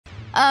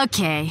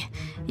Okay.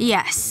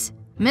 Yes.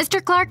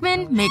 Mr.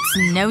 Clarkman makes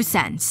no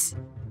sense.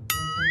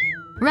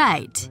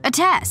 Right. A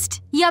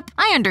test. Yup,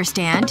 I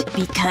understand.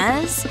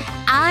 Because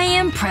I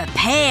am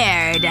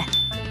prepared.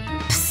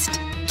 Psst.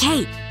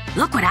 Kate,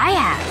 look what I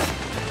have.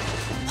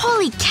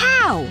 Holy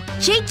cow!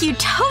 Jake, you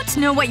totes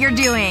know what you're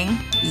doing.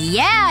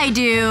 Yeah, I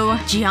do.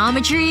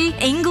 Geometry,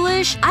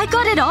 English, I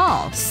got it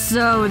all.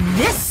 So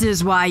this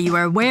is why you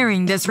are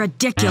wearing this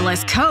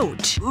ridiculous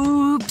coat.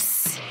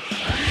 Oops.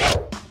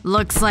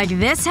 Looks like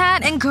this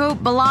hat and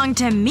coat belong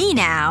to me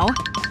now.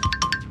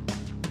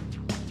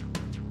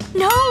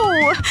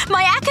 No!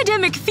 My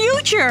academic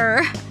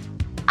future!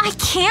 I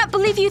can't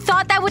believe you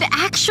thought that would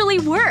actually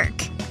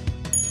work.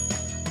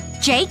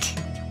 Jake?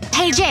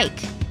 Hey, Jake.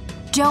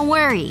 Don't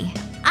worry.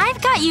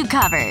 I've got you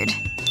covered.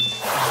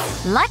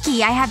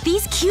 Lucky I have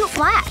these cute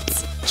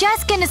flats.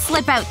 Just gonna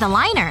slip out the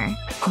liner.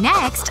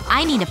 Next,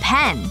 I need a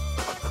pen.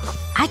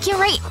 I can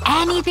write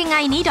anything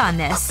I need on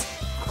this.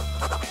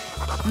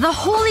 The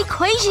whole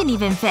equation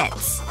even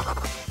fits.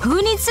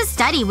 Who needs to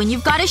study when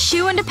you've got a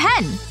shoe and a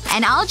pen?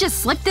 And I'll just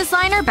slip this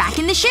liner back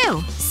in the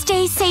shoe.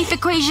 Stay safe,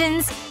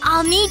 equations.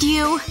 I'll need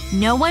you.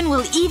 No one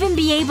will even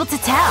be able to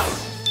tell.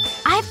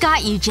 I've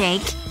got you,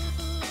 Jake.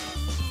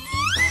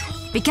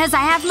 Because I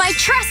have my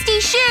trusty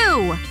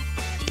shoe!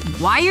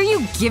 Why are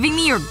you giving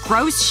me your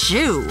gross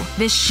shoe?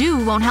 This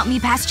shoe won't help me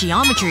pass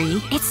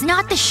geometry. It's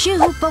not the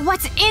shoe, but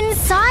what's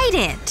inside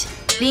it.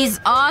 These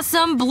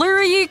awesome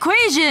blurry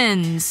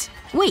equations.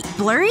 Wait,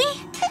 blurry?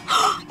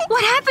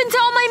 What happened to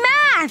all my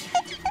math?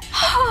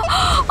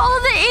 All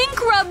the ink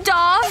rubbed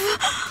off.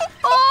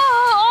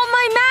 Oh, all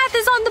my math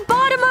is on the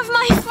bottom of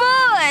my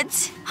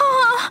foot.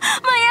 Oh,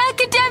 my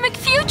academic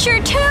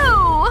future,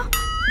 too.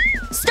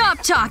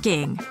 Stop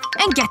talking.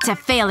 And get to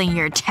failing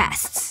your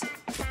tests.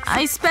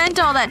 I spent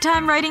all that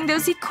time writing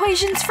those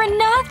equations for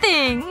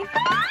nothing.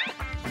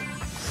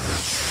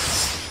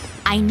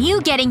 I knew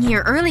getting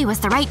here early was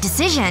the right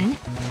decision.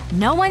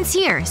 No one's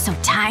here, so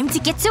time to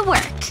get to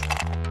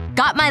work.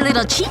 Got my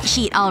little cheat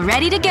sheet all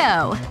ready to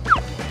go.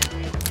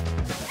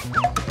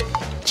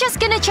 Just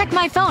gonna check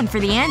my phone for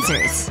the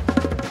answers.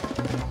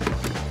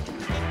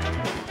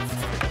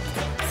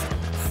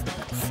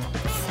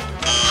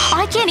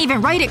 I can't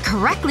even write it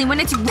correctly when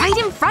it's right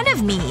in front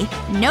of me.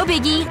 No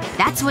biggie.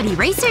 That's what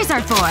erasers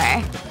are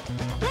for.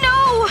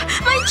 No!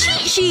 My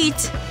cheat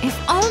sheet!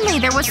 If only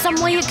there was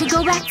some way it could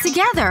go back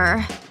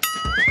together.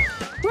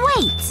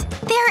 Wait!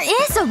 There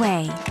is a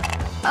way.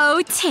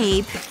 Oh,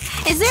 tape.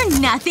 Is there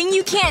nothing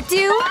you can't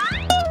do?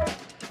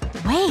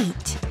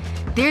 Wait.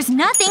 There's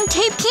nothing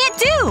tape can't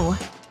do!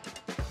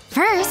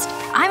 First,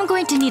 I'm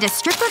going to need a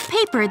strip of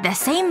paper the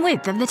same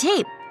width of the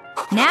tape.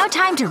 Now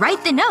time to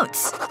write the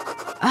notes.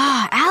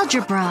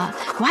 Algebra.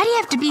 Why do you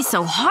have to be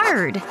so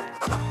hard?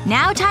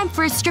 Now time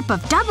for a strip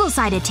of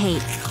double-sided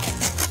tape.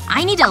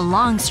 I need a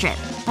long strip,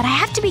 but I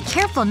have to be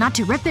careful not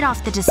to rip it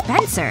off the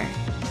dispenser.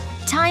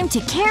 Time to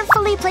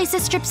carefully place the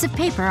strips of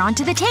paper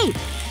onto the tape.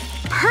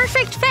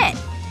 Perfect fit!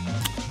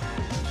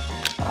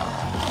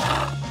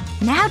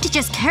 Now to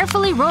just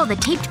carefully roll the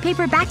taped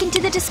paper back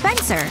into the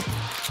dispenser.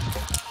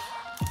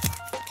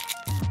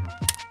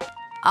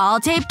 All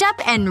taped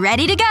up and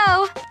ready to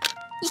go!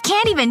 You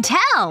can't even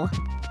tell!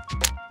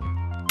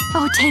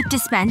 Oh, tape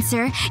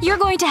dispenser, you're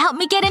going to help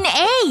me get an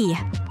A!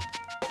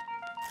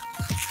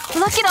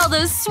 Look at all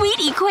those sweet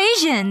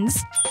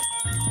equations!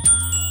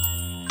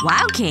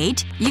 Wow,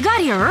 Kate. You got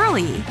here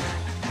early.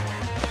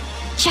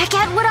 Check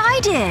out what I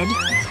did!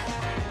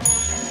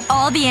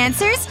 All the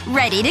answers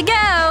ready to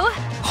go!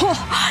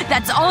 Oh,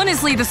 that's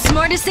honestly the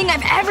smartest thing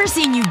I've ever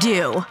seen you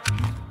do!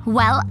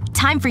 Well,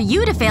 time for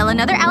you to fail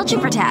another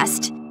algebra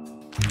test.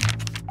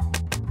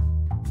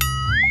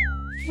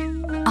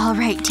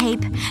 Alright,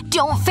 tape.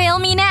 Don't fail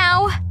me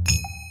now!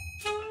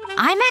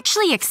 I'm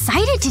actually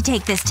excited to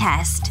take this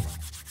test.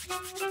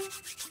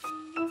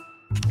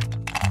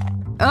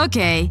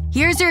 Okay,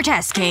 here's your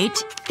test, Kate.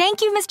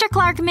 Thank you, Mr.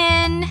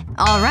 Clarkman.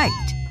 Alright,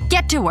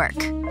 get to work.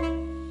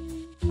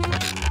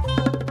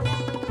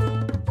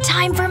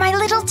 Time for my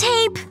little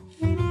tape!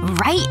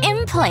 Right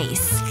in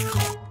place.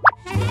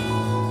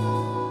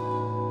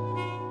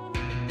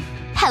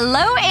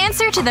 Hello,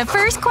 answer to the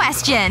first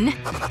question.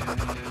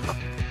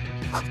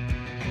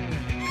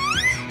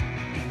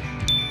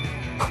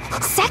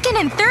 Second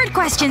and third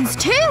questions,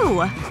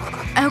 too!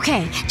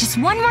 Okay, just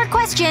one more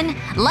question.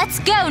 Let's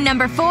go,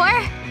 number 4.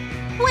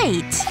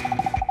 Wait.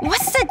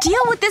 What's the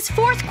deal with this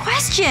fourth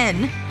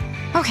question?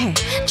 Okay,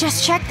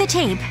 just check the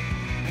tape.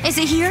 Is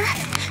it here?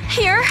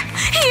 Here?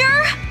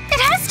 Here? It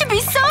has to be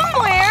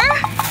somewhere!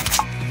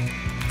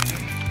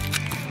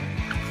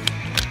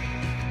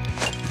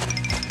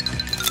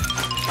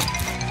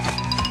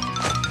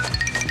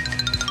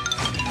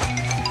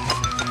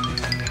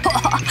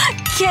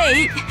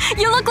 Kate,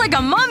 you look like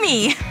a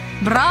mummy!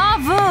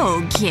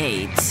 Bravo,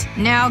 Kate.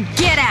 Now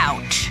get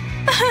out.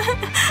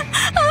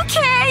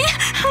 Okay.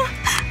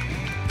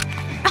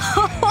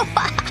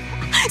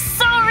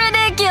 So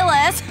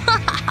ridiculous!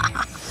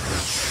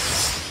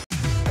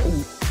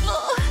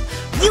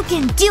 You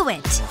can do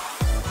it!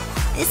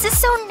 This is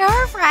so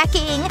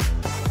nerve-wracking.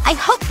 I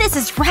hope this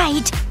is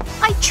right.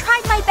 I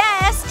tried my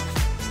best.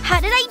 How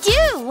did I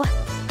do?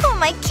 Who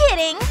am I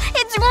kidding?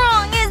 It's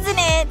wrong, isn't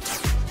it?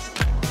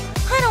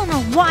 I don't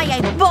know why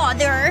I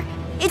bother.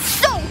 It's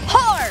so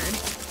hard!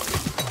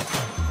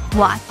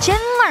 Watch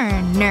and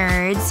learn,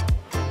 nerds.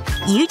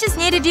 You just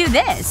need to do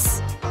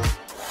this.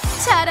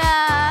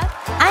 Ta-da!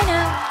 I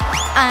know.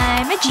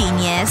 I'm a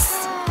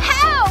genius.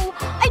 How?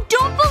 I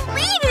don't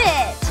believe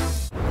it!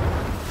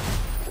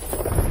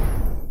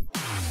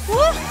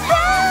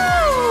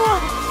 Woohoo!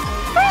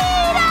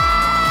 Freedom!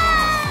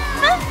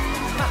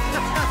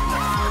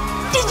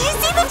 Did you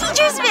see the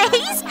teacher's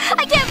face?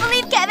 I can't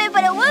believe Kevin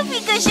put a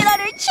whoopee cushion on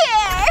her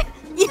chair!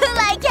 You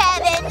like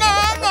Kevin, nah.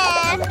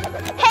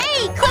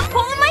 Hey, quit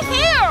pulling my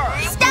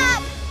hair!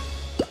 Stop!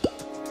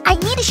 I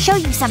need to show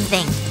you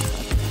something.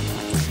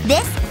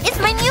 This is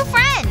my new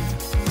friend.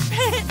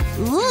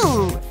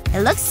 Ooh,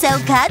 it looks so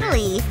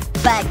cuddly.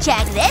 But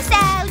check this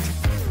out.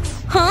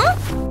 Huh?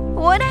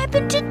 What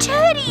happened to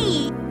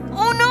Teddy?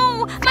 Oh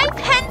no, my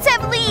pens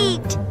have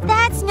leaked.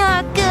 That's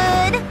not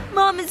good.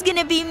 Mom is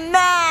gonna be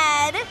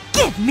mad.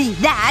 Give me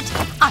that!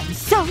 I'm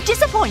so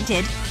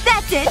disappointed.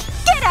 That's it.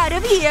 Get out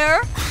of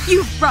here!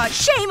 You've brought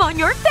shame on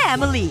your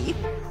family!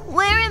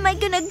 Where am I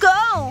gonna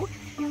go?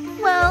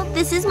 Well,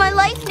 this is my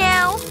life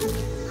now.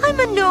 I'm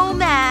a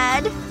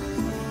nomad.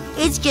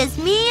 It's just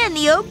me and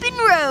the open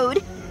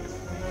road.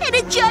 And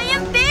a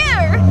giant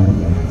bear!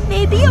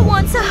 Maybe it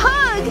wants a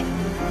hug.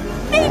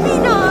 Maybe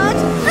not.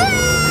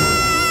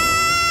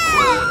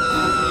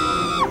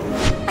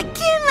 I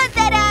can't let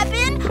that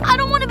happen! I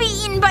don't want to be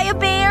eaten by a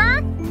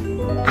bear!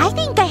 I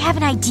think I have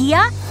an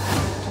idea.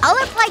 I'll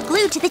apply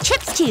glue to the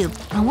chips tube.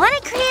 I want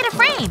to create a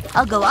frame.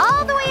 I'll go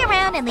all the way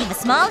around and leave a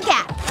small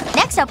gap.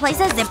 Next I'll place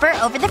a zipper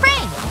over the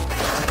frame.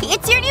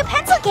 It's your new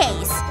pencil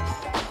case!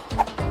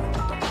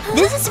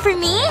 This is for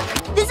me?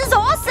 This is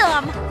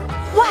awesome!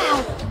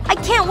 Wow! I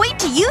can't wait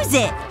to use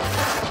it!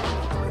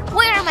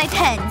 Where are my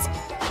pens?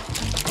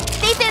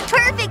 They fit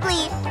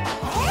perfectly!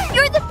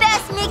 You're the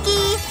best,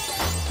 Mickey!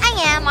 I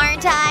am,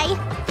 aren't I?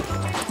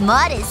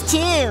 Maud is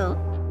too.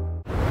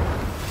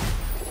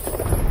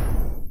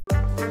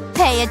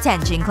 Pay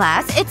attention,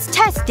 class. It's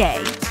test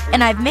day.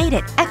 And I've made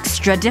it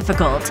extra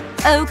difficult.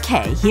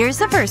 Okay, here's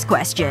the first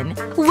question.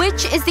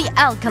 Which is the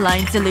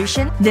alkaline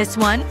solution? This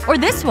one or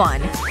this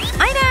one?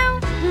 I know.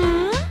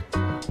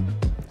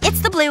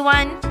 It's the blue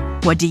one.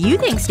 What do you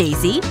think,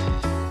 Stacy?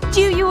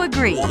 Do you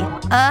agree?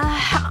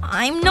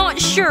 I'm not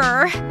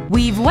sure.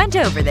 We've went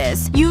over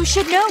this. You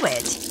should know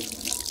it.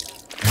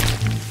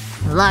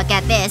 Look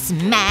at this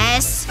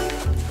mess.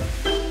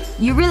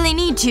 You really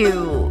need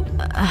to…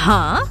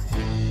 huh?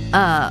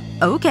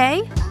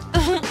 Okay.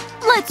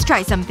 Let's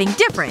try something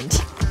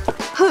different.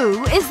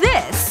 Who is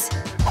this?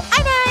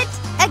 I know it!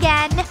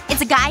 Again.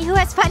 It's a guy who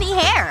has funny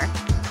hair.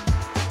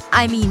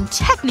 I mean,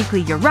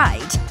 technically you're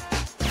right.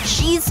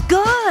 She's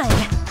good.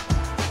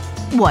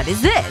 What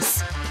is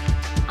this?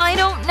 I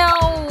don't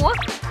know.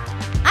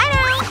 I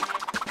know.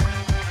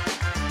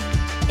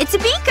 It's a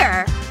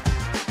beaker.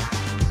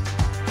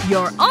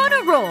 You're on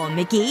a roll,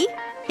 Mickey.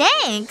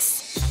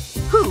 Thanks.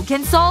 Who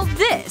can solve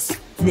this?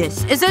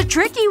 This is a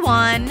tricky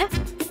one.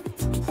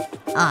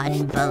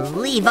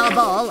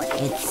 Unbelievable.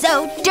 It's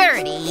so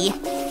dirty.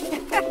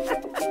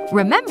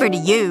 Remember to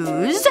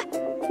use…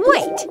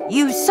 Wait,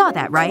 you saw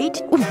that,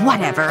 right?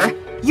 Whatever.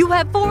 You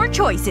have 4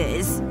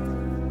 choices.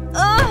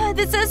 Ugh,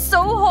 this is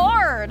so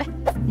hard.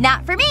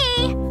 Not for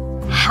me.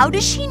 How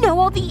does she know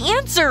all the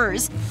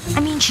answers? I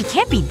mean, she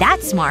can't be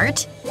that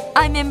smart.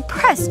 I'm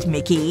impressed,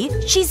 Mickey.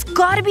 She's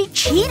gotta be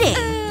cheating.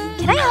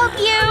 Can I help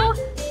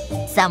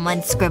you?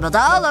 Someone scribbled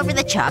all over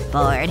the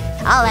chalkboard.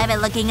 I'll have it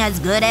looking as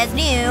good as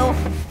new.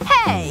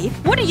 Hey!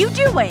 What are you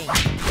doing?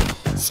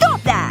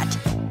 Stop that!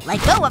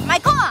 Let go of my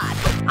cloth!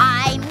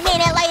 I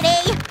mean it,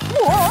 lady!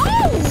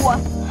 Whoa!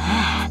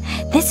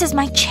 This is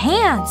my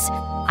chance.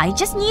 I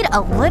just need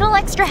a little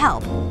extra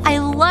help. I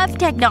love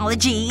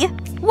technology.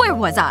 Where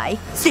was I?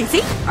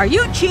 Stacey? Are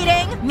you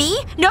cheating?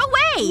 Me? No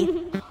way!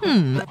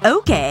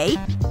 Okay.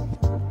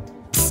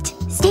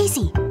 Psst.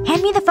 Stacey,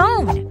 hand me the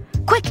phone.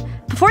 Quick,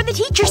 before the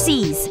teacher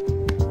sees.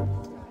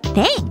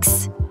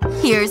 Thanks.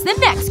 Here's the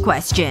next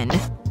question.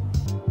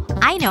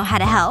 I know how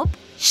to help.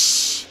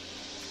 Shh.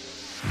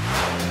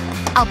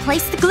 I'll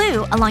place the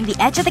glue along the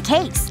edge of the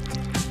case.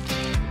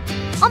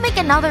 I'll make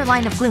another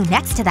line of glue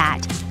next to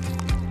that.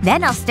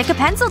 Then I'll stick a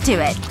pencil to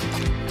it.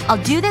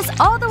 I'll do this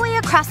all the way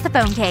across the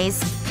phone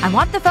case. I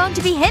want the phone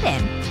to be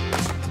hidden.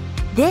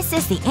 This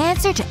is the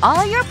answer to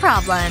all your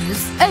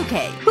problems.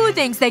 Okay, who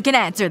thinks they can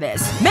answer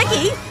this?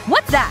 Mickey?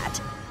 What's that?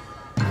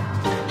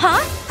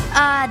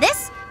 Huh?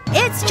 This?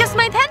 It's just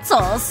my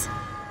pencils.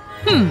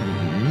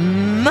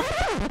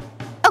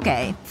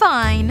 Okay,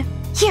 fine.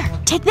 Here,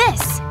 take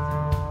this.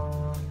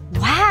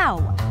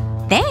 Wow.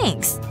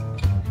 Thanks.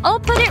 I'll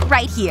put it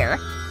right here.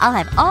 I'll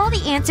have all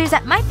the answers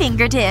at my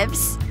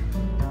fingertips.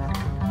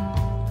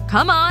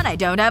 Come on, I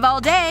don't have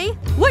all day.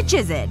 Which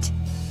is it?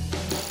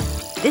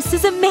 This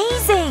is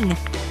amazing!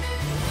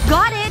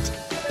 Got it!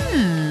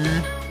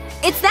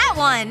 It's that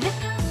one!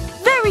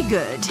 Very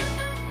good.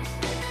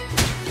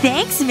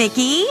 Thanks,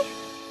 Mickey!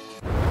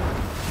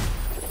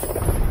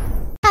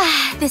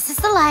 This is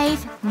the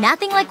life.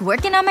 Nothing like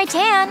working on my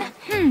tan.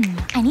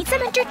 I need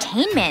some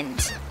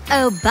entertainment.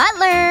 Oh,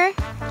 butler!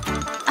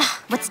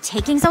 What's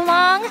taking so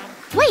long?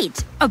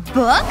 Wait, a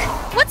book?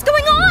 What's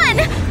going on?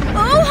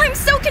 Oh, I'm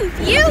so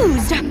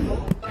confused!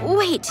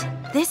 Wait,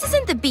 this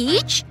isn't the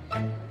beach?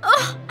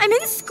 Oh, I'm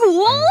in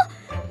school?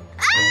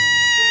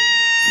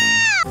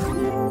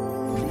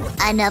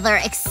 Another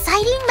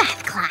exciting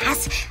math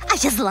class. I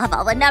just love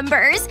all the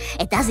numbers.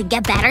 It doesn't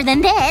get better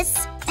than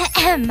this.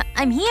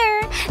 I'm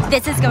here.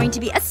 This is going to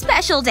be a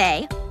special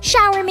day.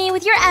 Shower me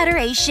with your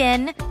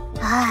adoration.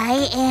 Hi,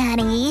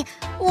 Annie.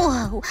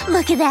 Whoa,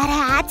 look at that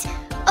hat.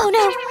 Oh no,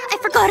 I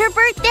forgot her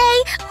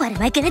birthday. What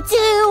am I gonna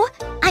do?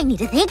 I need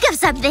to think of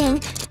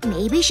something.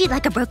 Maybe she'd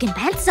like a broken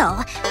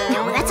pencil.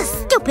 No, that's a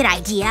stupid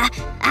idea.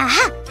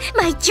 Aha!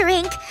 My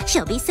drink.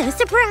 She'll be so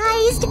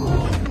surprised.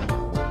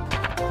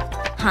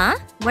 Huh?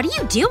 What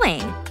are you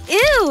doing?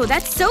 Ew,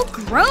 that's so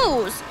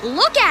gross.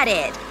 Look at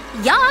it.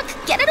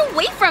 Yuck, get it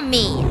away from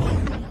me.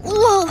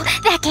 Whoa,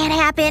 that can't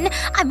happen.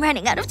 I'm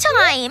running out of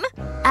time.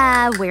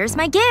 Where's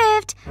my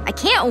gift? I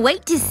can't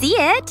wait to see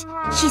it.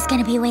 She's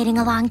gonna be waiting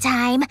a long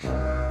time.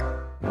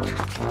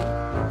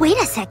 Wait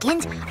a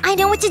second. I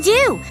know what to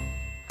do.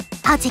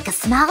 I'll take a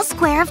small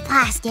square of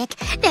plastic,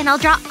 then I'll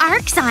draw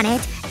arcs on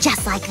it,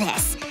 just like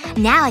this.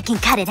 Now I can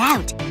cut it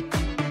out.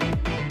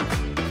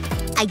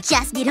 I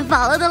just need to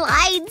follow the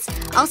lines.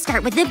 I'll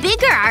start with the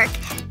bigger arc.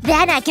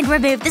 Then I can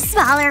remove the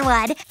smaller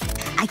one.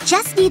 I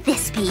just need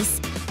this piece.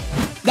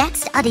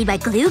 Next, I'll need my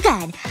glue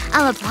gun.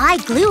 I'll apply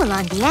glue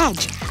along the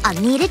edge. I'll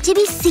need it to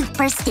be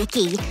super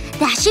sticky.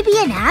 That should be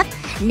enough.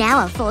 Now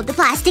I'll fold the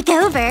plastic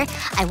over.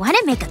 I want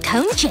to make a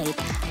cone shape.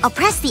 I'll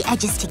press the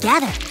edges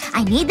together.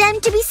 I need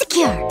them to be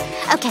secure.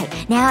 Okay,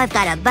 now I've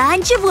got a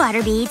bunch of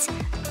water beads.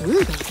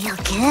 Ooh, they feel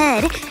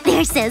good.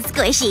 They're so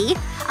squishy.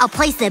 I'll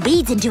place the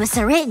beads into a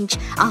syringe.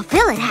 I'll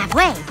fill it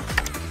halfway.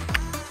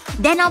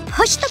 Then I'll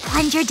push the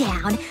plunger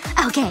down.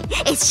 Okay,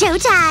 it's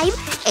showtime!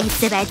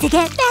 It's about to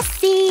get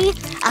messy!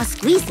 I'll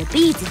squeeze the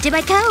beads into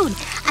my cone.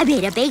 I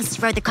made a base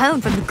for the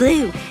cone from the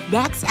glue.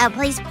 Next, I'll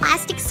place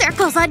plastic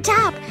circles on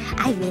top.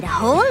 I made a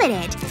hole in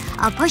it.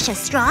 I'll push a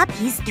straw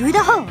piece through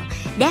the hole.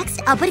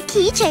 Next, I'll put a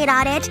keychain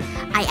on it.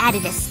 I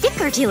added a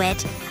sticker to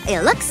it.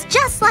 It looks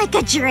just like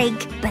a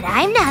drink. But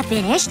I'm not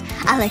finished.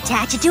 I'll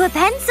attach it to a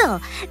pencil.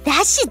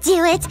 That should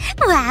do it.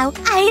 Wow,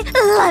 I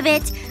love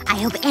it.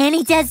 I hope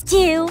Annie does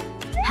too.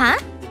 Huh?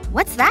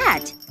 What's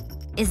that?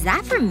 Is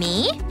that for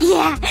me?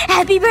 Yeah,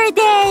 happy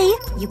birthday!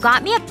 You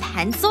got me a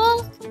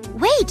pencil?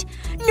 Wait!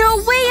 No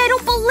way, I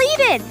don't believe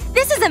it!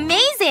 This is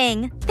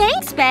amazing!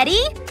 Thanks, Betty!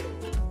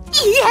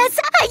 Yes,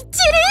 I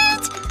did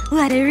it!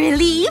 What a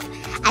relief!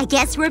 I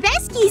guess we're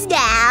besties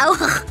now!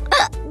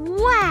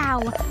 Wow.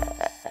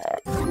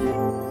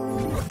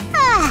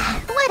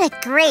 What a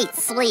great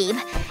sleep.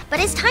 But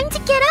it's time to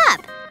get up.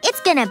 It's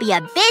gonna be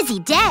a busy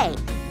day.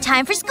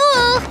 Time for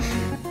school!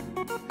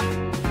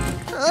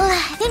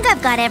 I think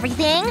I've got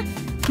everything.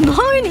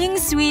 Morning,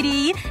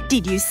 sweetie.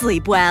 Did you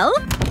sleep well?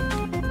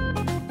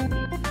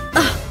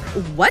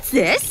 What's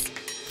this?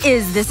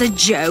 Is this a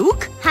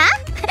joke? Huh?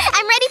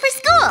 I'm ready for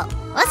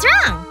school. What's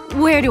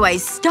wrong? Where do I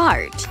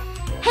start?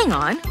 Hang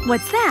on.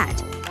 What's that?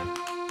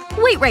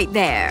 Wait right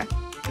there.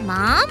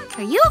 Mom?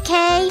 Are you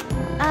okay?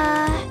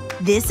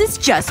 This is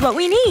just what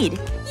we need.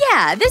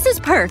 Yeah, this is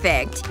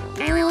perfect.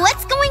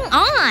 What's going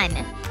on?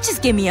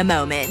 Just give me a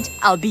moment.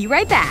 I'll be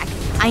right back.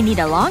 I need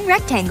a long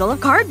rectangle of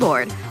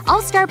cardboard.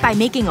 I'll start by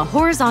making a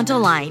horizontal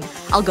line.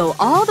 I'll go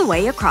all the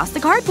way across the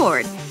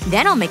cardboard.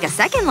 Then I'll make a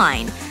second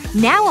line.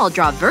 Now I'll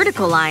draw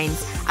vertical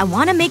lines. I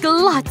want to make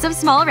lots of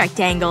small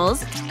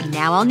rectangles.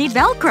 Now I'll need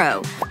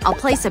Velcro. I'll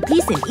place a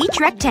piece in each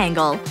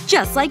rectangle.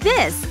 Just like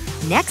this.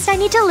 Next I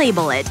need to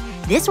label it.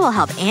 This will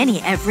help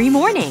Annie every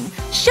morning.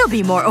 She'll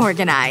be more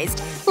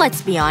organized.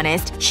 Let's be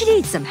honest, she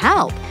needs some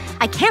help.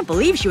 I can't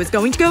believe she was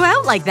going to go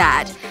out like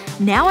that.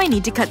 Now I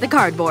need to cut the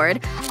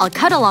cardboard. I'll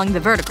cut along the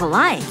vertical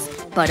lines.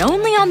 But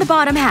only on the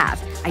bottom half.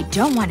 I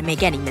don't want to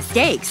make any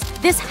mistakes.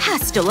 This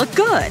has to look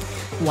good.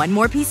 One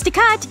more piece to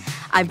cut.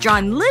 I've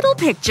drawn little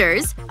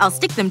pictures. I'll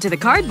stick them to the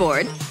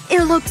cardboard.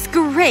 It looks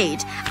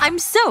great. I'm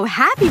so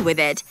happy with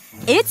it.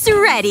 It's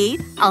ready.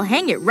 I'll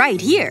hang it right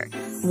here.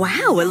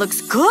 Wow, it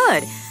looks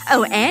good.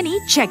 Oh, Annie,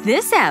 check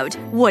this out.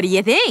 What do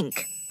you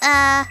think?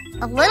 A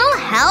little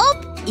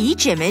help?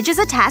 Each image is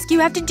a task you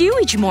have to do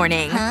each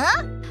morning.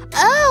 Huh?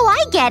 Oh,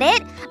 I get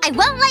it. I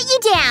won't let you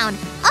down.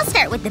 I'll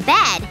start with the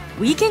bed.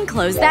 We can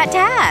close that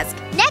task.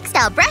 Next,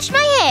 I'll brush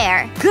my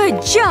hair.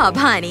 Good job,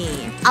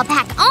 honey. I'll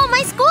pack all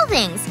my school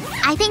things.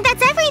 I think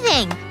that's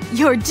everything.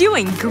 You're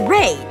doing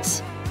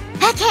great.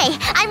 Okay,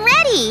 I'm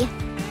ready.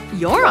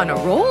 You're on a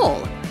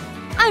roll.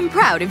 I'm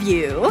proud of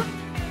you.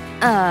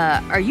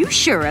 Are you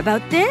sure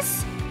about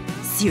this?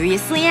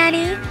 Seriously,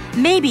 Annie?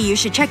 Maybe you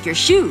should check your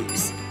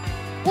shoes.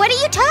 What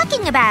are you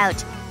talking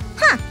about?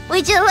 Huh,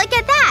 would you look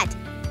at that?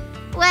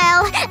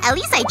 Well, at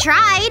least I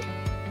tried.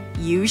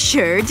 You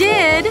sure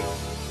did.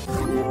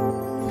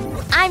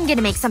 I'm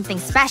gonna make something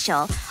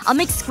special. I'll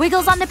make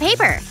squiggles on the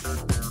paper.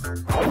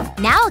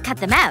 Now I'll cut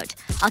them out.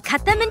 I'll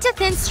cut them into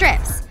thin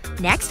strips.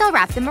 Next I'll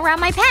wrap them around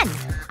my pen.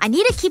 I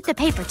need to keep the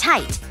paper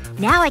tight.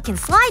 Now I can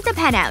slide the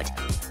pen out.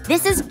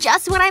 This is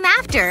just what I'm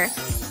after.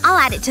 I'll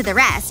add it to the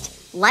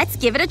rest. Let's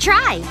give it a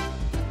try.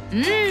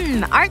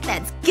 Art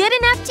that's good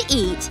enough to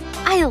eat.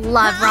 I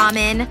love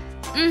ramen.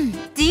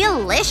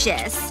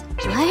 Delicious.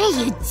 What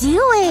are you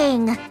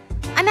doing?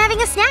 I'm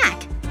having a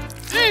snack.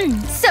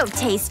 So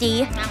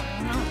tasty.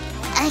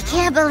 I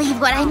can't believe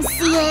what I'm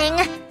seeing.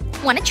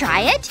 Wanna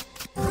try it?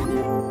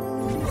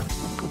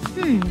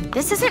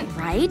 This isn't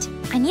right.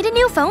 I need a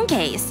new phone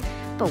case.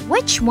 But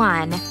which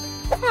one?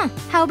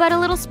 How about a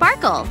little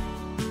sparkle?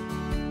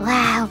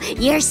 Wow,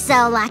 you're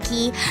so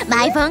lucky.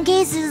 My phone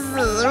case is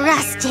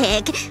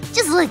rustic.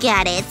 Just look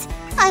at it.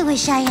 I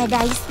wish I had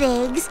nice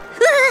things.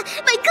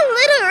 My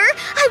glitter!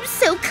 I'm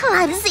so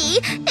clumsy.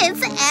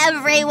 It's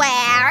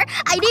everywhere.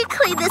 I need to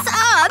clean this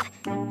up.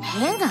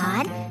 Hang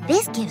on.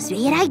 This gives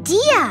me an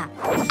idea.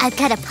 I've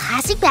cut a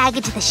plastic bag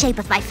into the shape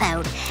of my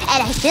phone,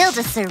 and I filled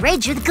a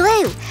syringe with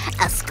glue.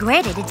 I'll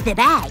squirt it into the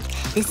bag.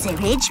 The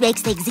syringe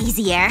makes things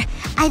easier.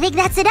 I think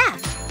that's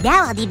enough.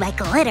 Now I'll need my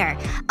glitter.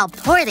 I'll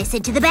pour this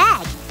into the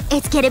bag.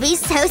 It's gonna be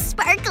so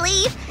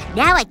sparkly.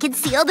 Now I can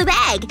seal the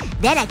bag.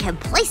 Then I can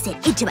place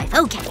it into my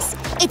phone case.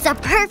 It's a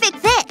perfect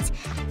fit.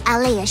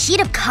 I'll lay a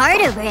sheet of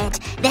card over it.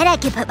 Then I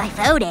can put my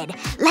phone in.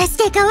 Let's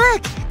take a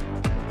look.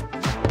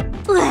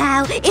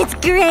 Wow, it's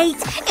great.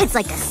 It's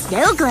like a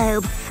snow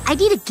globe. I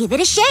need to give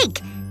it a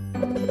shake.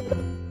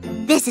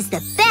 This is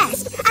the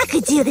best. I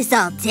could do this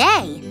all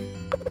day.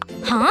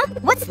 Huh?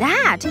 What's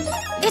that?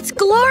 It's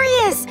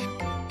glorious!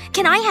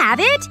 Can I have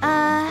it?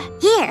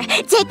 Here,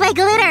 take my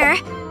glitter.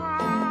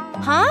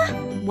 Huh?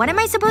 What am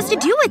I supposed to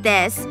do with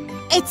this?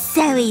 It's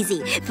so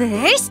easy.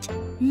 First…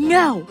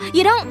 No,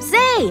 you don't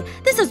say!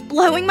 This is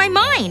blowing my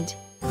mind!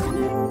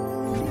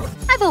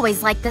 I've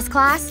always liked this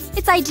class.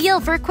 It's ideal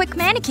for a quick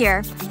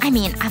manicure. I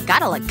mean, I've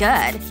gotta look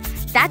good.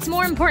 That's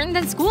more important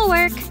than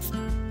schoolwork.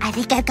 I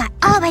think I've got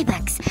all my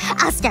books.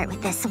 I'll start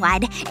with this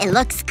one. It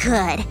looks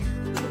good.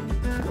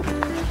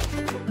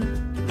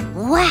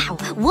 Wow,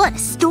 what a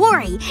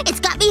story! It's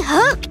got me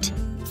hooked!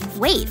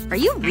 Wait, are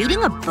you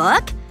reading a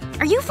book?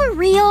 Are you for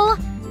real?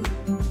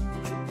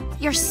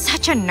 You're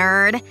such a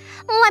nerd.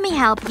 Let me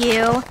help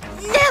you.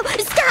 No!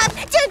 Stop!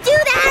 Don't do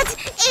that!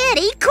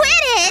 Annie,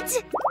 quit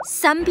it!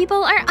 Some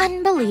people are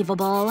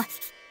unbelievable.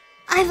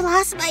 I've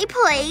lost my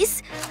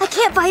place. I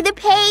can't find the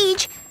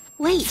page.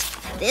 Wait,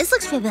 this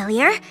looks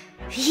familiar.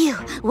 Phew,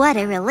 what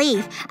a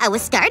relief. I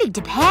was starting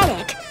to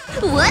panic.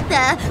 What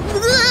the…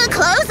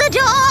 Close the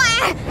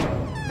door!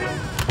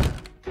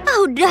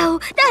 Oh no,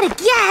 not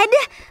again!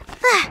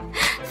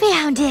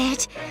 Found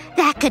it.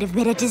 That could have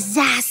been a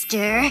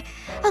disaster.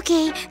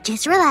 Okay,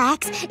 just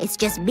relax. It's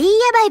just me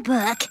and my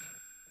book.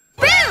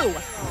 Boo!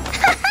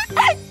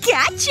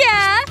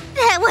 Gotcha!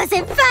 That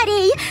wasn't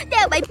funny.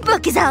 Now my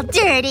book is all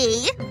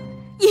dirty.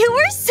 You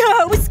were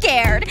so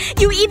scared.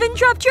 You even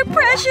dropped your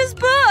precious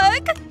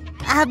book.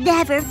 I'll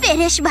never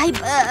finish my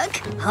book.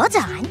 Hold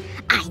on.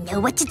 I know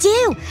what to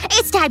do.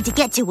 It's time to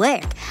get to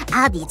work.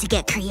 I'll need to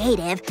get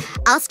creative.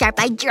 I'll start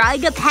by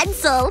drawing a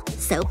pencil.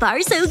 So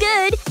far, so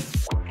good.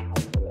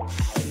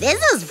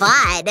 This is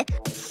fun.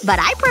 But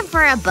I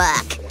prefer a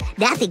book.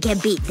 Nothing can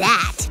beat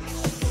that.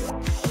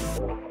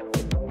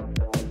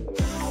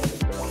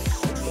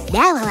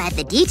 Now I'll add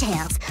the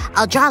details.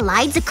 I'll draw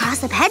lines across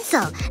the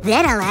pencil.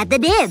 Then I'll add the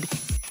nib.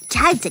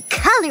 Time to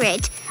color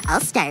it. I'll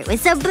start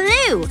with some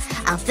blue.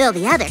 I'll fill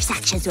the other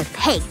sections with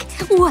pink.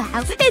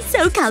 Wow, it's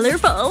so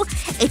colorful.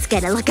 It's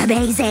gonna look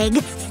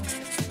amazing.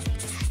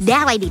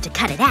 Now I need to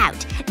cut it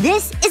out.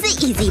 This is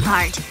the easy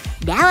part.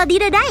 Now I'll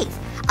need a knife.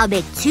 I'll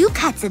make 2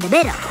 cuts in the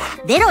middle.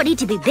 They don't need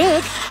to be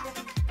big.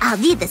 I'll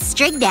need the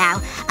string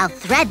now. I'll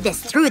thread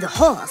this through the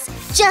holes.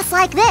 Just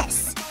like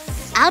this.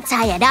 I'll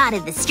tie a knot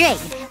in the string.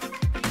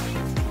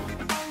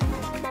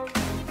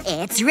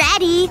 It's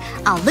ready!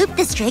 I'll loop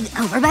the string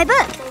over my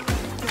book.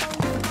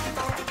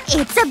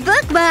 It's a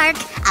bookmark!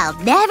 I'll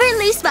never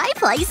lose my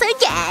place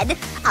again!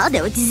 I'll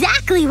know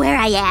exactly where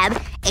I am.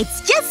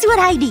 It's just what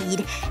I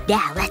need.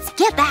 Now let's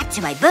get back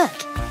to my book.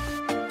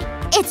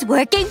 It's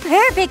working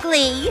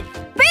perfectly!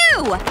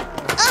 Boo!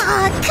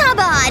 Oh, come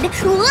on!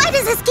 Why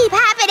does this keep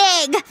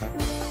happening?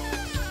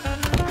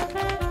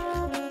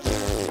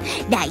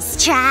 Nice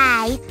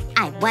try.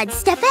 I'm one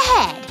step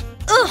ahead.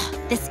 Ugh,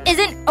 this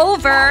isn't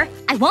over.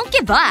 I won't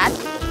give up.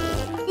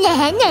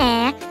 Nah,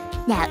 nah.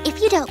 Now, if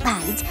you don't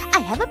mind, I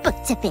have a book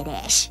to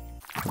finish.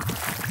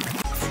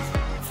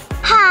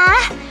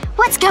 Huh?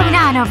 What's going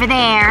on over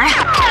there?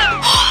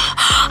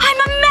 I'm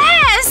a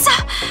mess!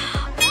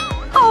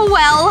 Oh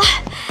well.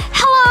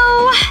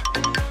 Hello?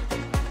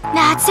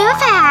 Not so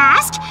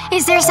fast.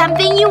 Is there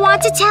something you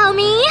want to tell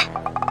me?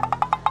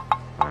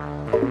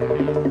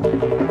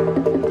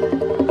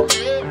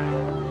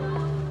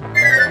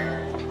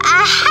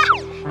 Aha!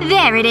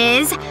 There it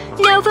is.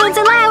 No phones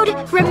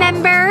allowed,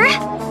 remember?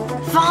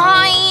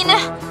 Fine.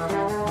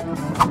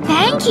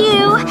 Thank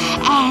you.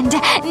 And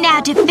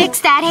now to fix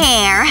that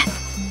hair.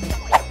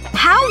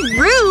 How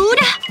rude.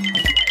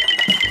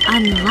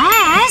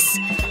 Unless…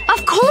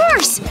 Of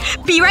course!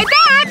 Be right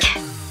back!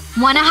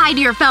 Wanna hide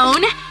your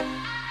phone?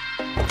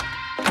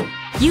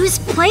 Use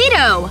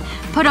Play-Doh.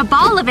 Put a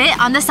ball of it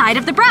on the side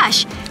of the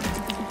brush.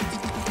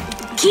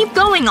 Keep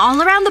going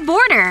all around the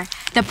border.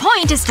 The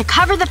point is to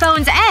cover the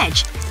phone's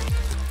edge.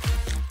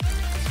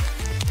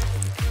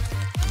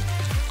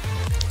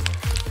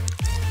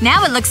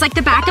 Now it looks like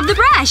the back of the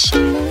brush.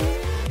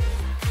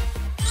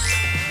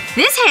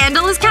 This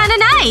handle is kinda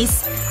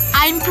nice.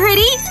 I'm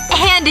pretty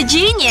and a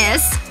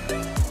genius.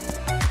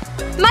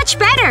 Much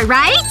better,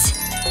 right?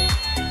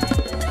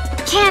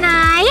 Can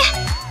I?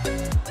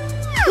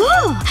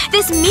 Ooh,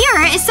 this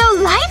mirror is so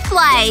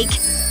lifelike.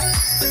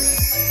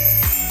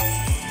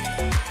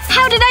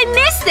 How did I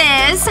miss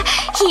this?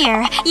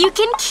 Here, you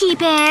can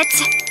keep it.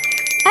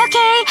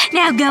 Okay,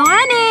 now go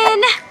on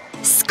in.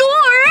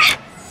 Score!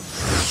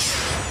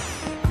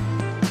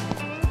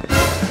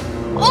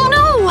 Oh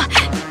no!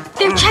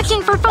 They're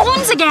checking for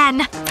phones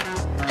again.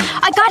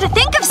 I gotta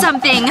think of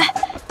something.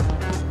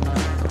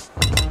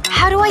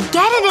 How do I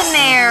get it in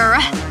there?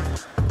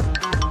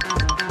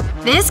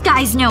 This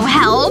guy's no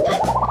help.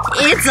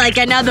 It's like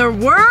another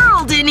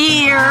world in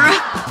here.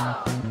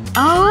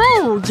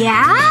 Oh,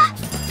 yeah?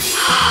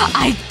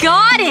 I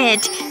got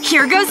it!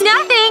 Here goes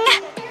nothing!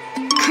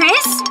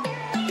 Chris?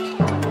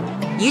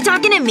 You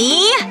talking to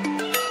me?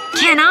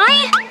 Can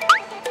I?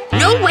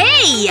 No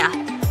way!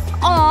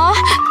 Aw,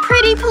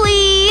 pretty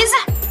please.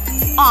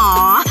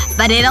 Aw,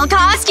 but it'll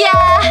cost ya!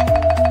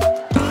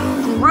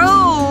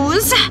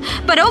 Gross.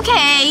 But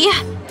okay.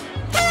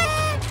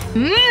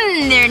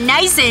 They're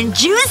nice and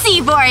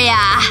juicy for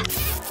ya.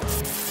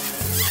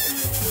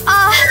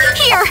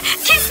 Here,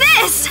 kiss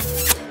this!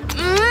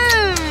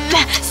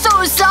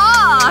 So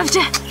soft!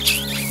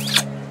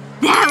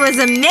 That was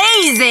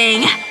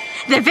amazing!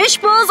 The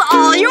fishbowl's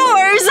all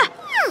yours!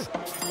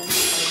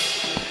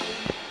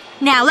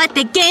 Now let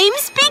the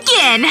games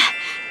begin!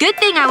 Good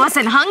thing I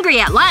wasn't hungry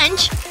at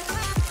lunch.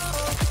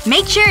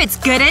 Make sure it's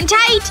good and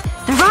tight.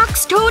 The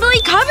rocks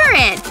totally cover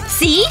it.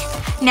 See?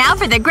 Now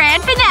for the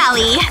grand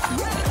finale.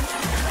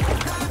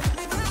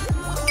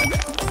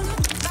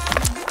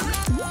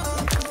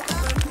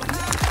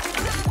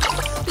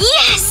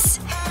 Yes!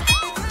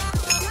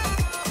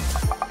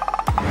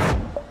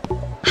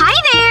 Hi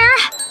there!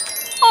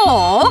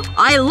 Aw,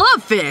 I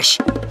love fish.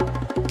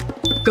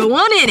 Go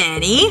on in,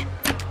 Annie.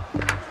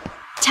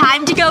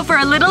 Time to go for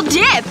a little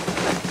dip.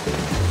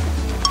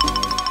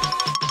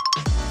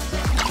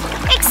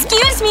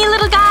 Excuse me,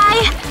 little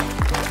guy.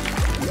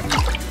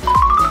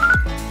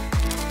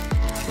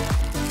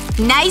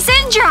 Nice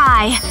and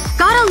dry.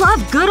 Gotta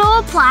love good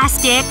old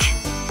plastic.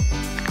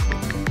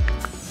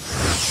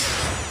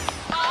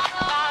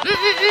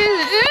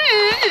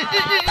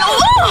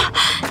 Oh!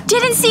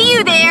 Didn't see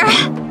you there.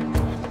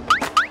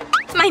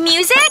 My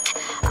music?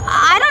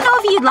 I don't know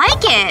if you'd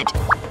like it.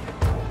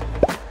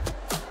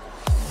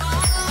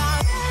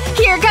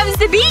 Here comes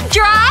the beat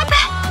drop!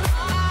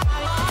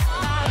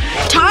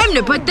 Time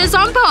to put this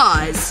on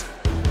pause.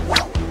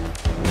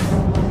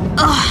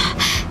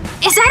 Ugh.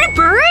 Is that a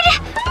bird?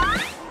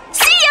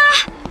 See ya!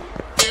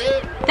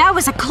 That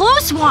was a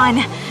close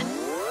one.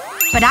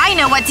 But I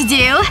know what to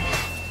do.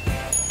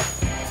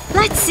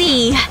 Let's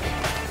see.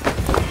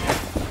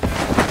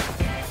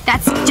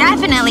 That's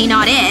definitely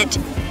not it.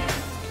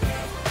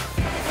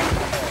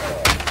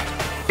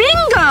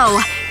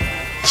 Bingo!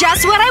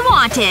 Just what I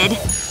wanted.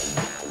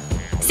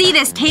 See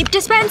this tape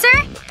dispenser?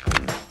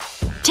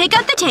 Take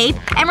out the tape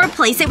and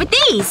replace it with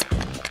these.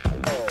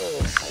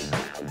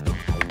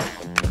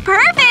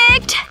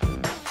 Perfect!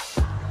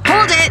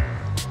 Hold it.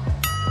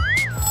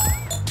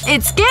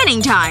 It's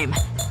scanning time.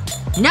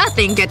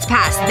 Nothing gets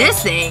past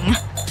this thing.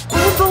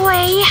 Oh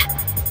boy.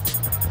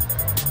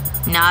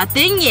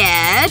 Nothing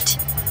yet.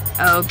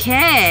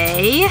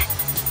 Okay.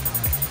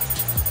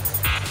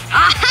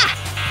 Aha!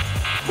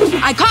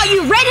 I caught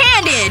you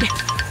red-handed!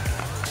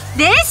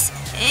 This?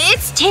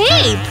 It's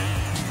tape!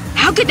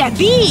 How could that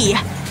be?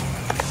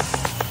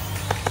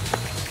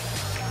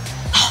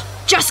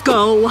 Just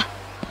go.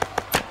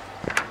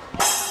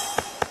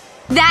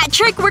 That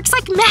trick works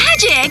like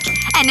magic!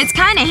 And it's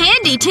kinda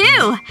handy,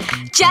 too.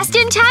 Just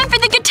in time for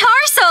the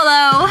guitar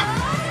solo!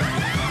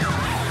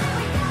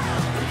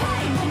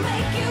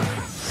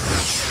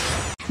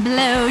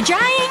 Blow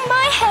drying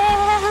my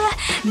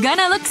hair.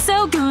 Gonna look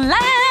so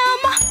glam.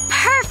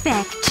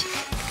 Perfect.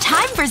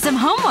 Time for some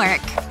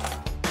homework.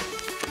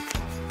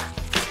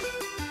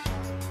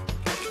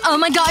 Oh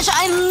my gosh,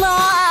 I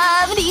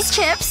love these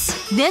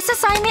chips! This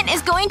assignment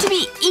is going to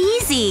be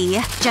easy.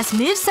 Just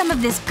move some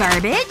of this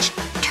garbage.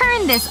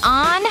 Turn this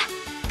on.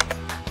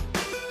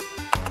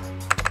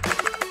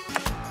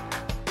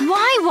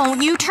 Why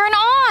won't you turn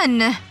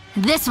on?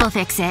 This will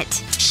fix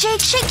it.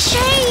 Shake, shake,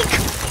 shake!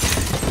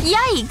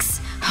 Yikes.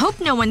 Hope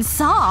no one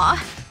saw.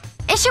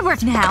 It should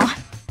work now.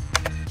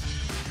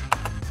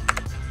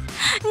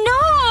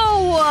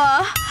 No!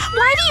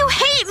 Why do you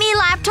hate me,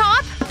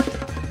 laptop?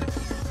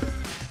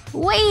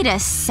 Wait a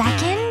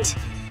second.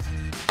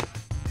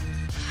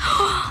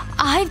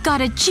 I've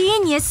got a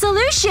genius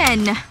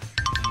solution!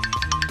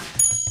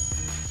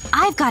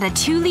 I've got a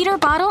 2-liter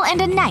bottle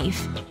and a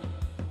knife.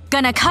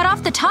 Gonna cut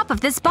off the top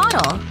of this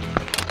bottle.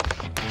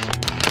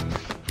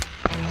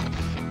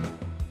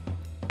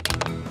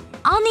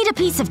 I'll need a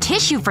piece of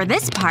tissue for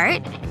this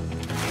part.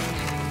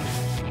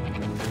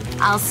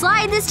 I'll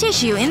slide this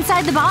tissue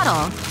inside the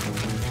bottle.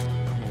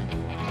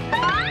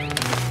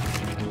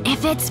 It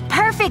fits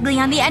perfectly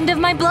on the end of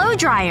my blow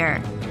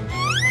dryer.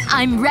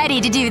 I'm ready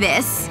to do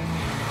this.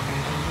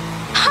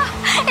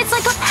 Ha! It's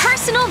like a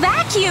personal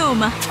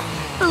vacuum!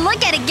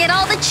 Look at it get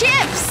all the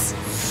chips!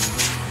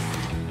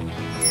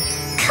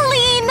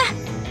 Clean!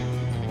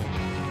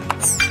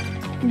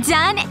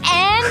 Done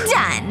and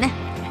done.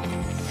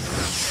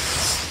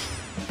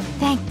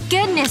 Thank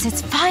goodness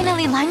it's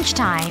finally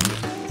lunchtime.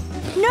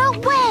 No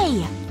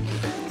way!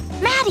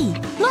 Maddie,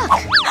 look!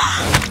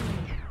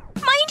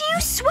 My new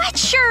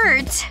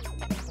sweatshirt!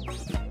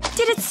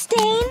 Did it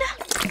stain?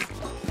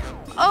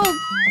 Oh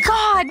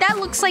god, that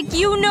looks like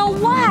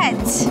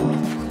you-know-what!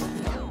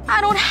 I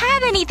don't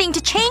have anything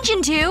to change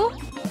into!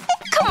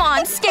 Come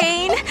on,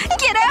 Stain!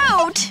 Get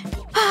out!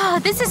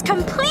 This is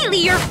completely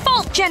your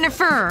fault,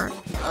 Jennifer!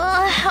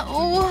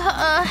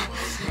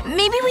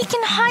 Maybe we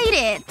can hide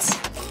it.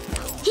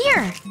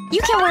 Here,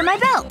 you can wear my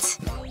belt.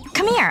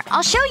 Come here,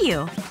 I'll show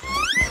you.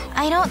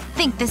 I don't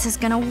think this is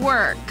gonna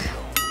work.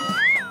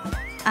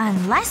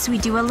 Unless we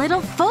do a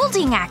little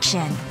folding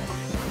action.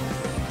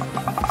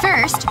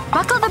 First,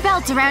 buckle the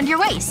belt around your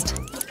waist.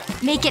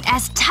 Make it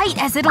as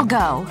tight as it'll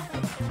go.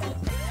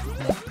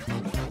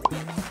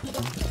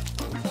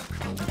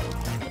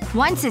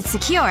 Once it's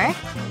secure,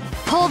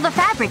 pull the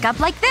fabric up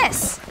like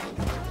this.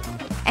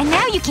 And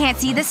now you can't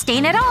see the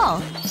stain at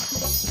all.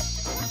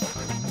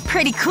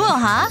 Pretty cool,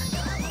 huh?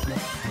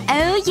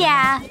 Oh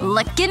yeah,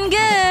 looking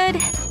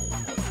good.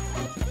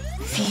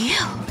 Phew.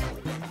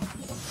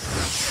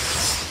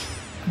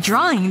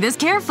 Drawing this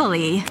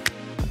carefully.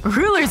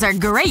 Rulers are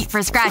great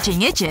for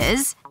scratching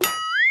itches.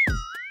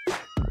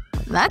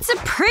 That's a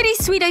pretty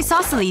sweet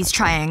isosceles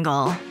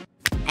triangle.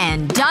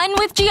 And done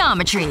with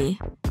geometry.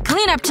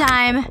 Cleanup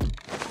time.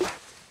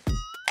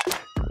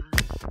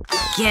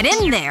 Get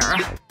in there.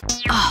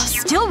 Oh,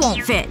 still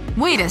won't fit.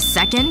 Wait a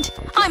second.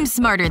 I'm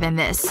smarter than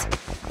this.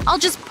 I'll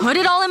just put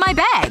it all in my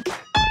bag.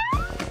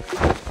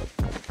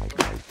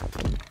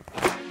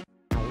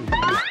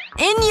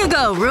 In you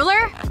go,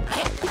 ruler!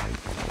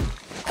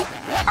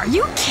 Are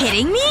you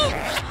kidding me?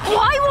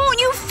 Why won't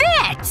you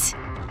fit?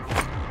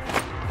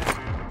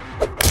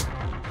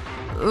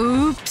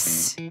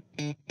 Oops.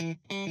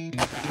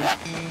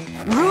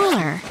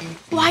 Ruler,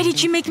 why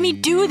did you make me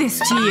do this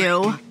to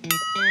you?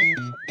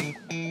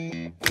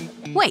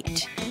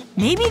 Wait.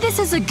 Maybe this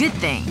is a good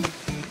thing.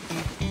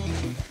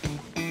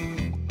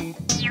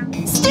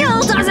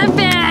 Still doesn't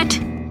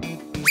fit!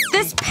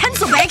 This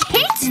pencil bag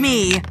hates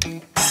me!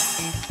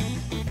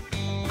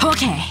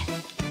 Okay.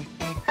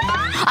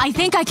 I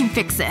think I can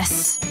fix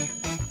this.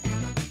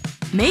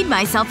 Made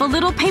myself a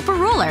little paper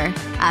ruler.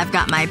 I've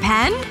got my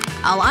pen.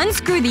 I'll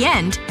unscrew the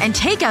end and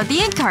take out the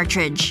ink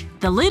cartridge.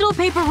 The little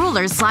paper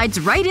ruler slides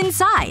right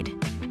inside.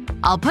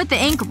 I'll put the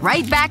ink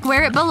right back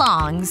where it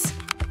belongs.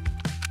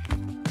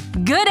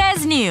 Good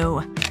as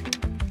new.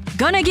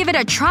 Gonna give it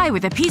a try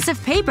with a piece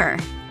of paper.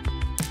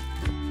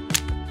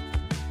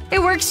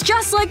 It works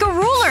just like a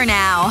ruler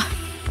now.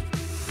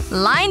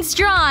 Lines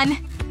drawn.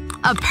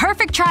 A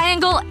perfect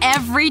triangle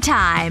every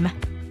time.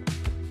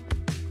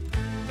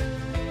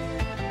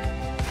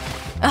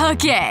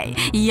 Okay.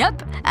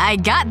 Yep. I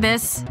got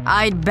this.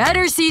 I'd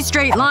better see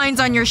straight lines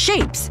on your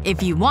shapes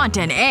if you want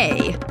an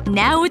A.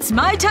 Now it's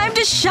my time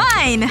to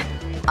shine!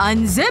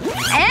 Unzip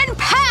and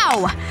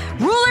pow!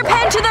 Ruler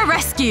pen to the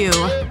rescue!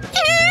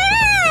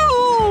 Ew!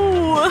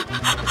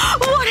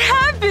 What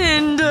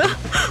happened?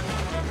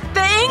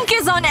 The ink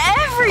is on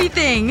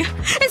everything!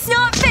 It's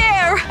not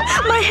fair!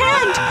 My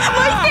hand!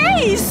 My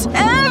face!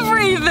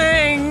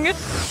 Everything!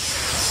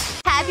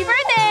 Happy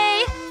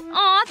birthday!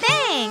 Aw,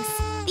 thanks.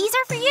 These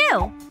are for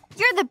you.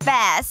 You're the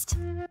best.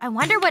 I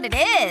wonder what it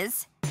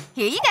is.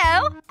 Here you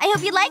go. I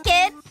hope you like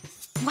it.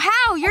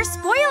 Wow, you're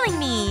spoiling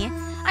me.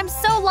 I'm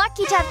so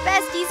lucky to have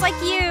besties like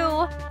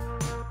you.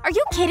 Are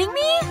you kidding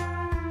me?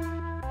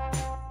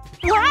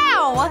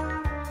 Wow!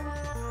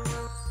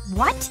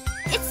 What?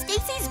 It's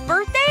Stacy's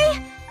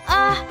birthday?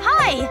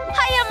 Hi.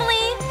 Hi,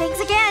 Emily. Thanks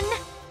again.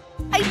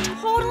 I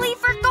totally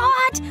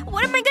forgot!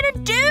 What am I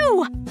gonna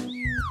do?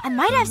 I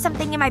might have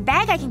something in my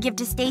bag I can give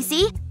to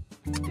Stacy.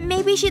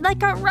 Maybe she'd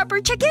like a rubber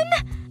chicken?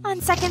 On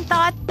second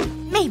thought,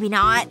 maybe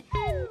not.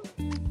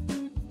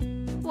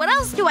 What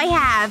else do I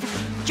have?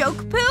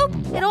 Joke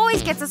poop? It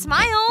always gets a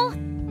smile.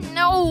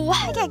 No,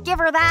 I can't give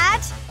her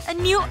that. A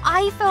new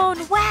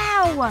iPhone.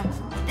 Wow.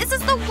 This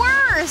is the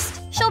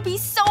worst. She'll be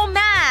so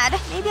mad.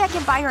 Maybe I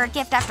can buy her a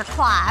gift after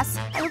class.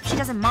 I hope she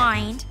doesn't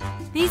mind.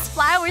 These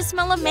flowers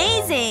smell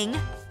amazing.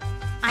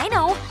 I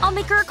know. I'll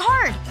make her a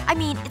card. I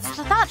mean, it's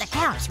the thought that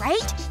counts,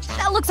 right?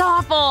 That looks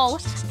awful.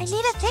 I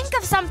need to think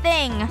of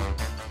something.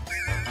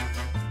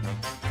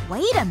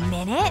 Wait a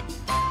minute.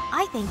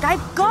 I think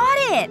I've got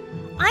it.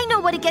 I know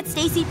what to get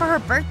Stacy for her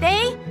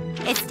birthday.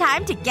 It's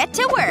time to get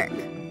to work.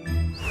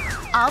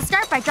 I'll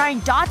start by drawing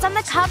dots on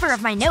the cover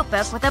of my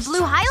notebook with a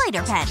blue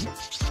highlighter pen.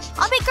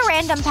 I'll make a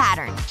random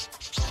pattern.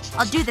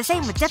 I'll do the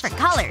same with different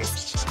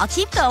colors. I'll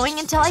keep going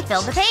until I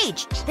fill the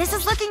page. This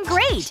is looking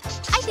great.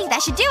 I think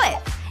that should do it.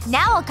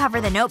 Now I'll cover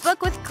the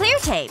notebook with clear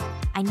tape.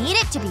 I need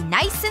it to be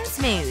nice and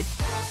smooth.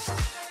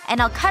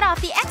 And I'll cut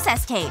off the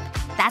excess tape.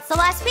 That's the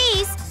last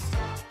piece.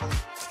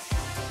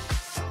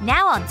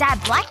 Now I'll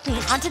dab black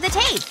paint onto the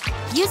tape.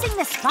 Using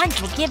the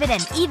sponge will give it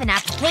an even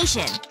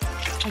application.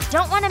 I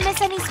don't want to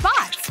miss any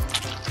spots.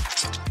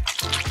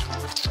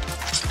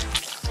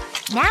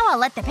 Now I'll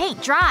let the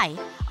paint dry.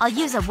 I'll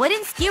use a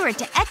wooden skewer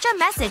to etch a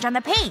message on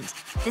the paint.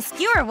 The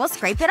skewer will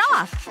scrape it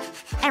off.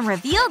 And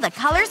reveal the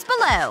colors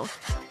below.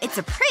 It's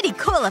a pretty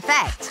cool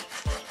effect.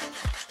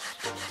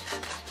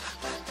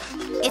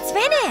 It's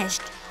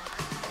finished!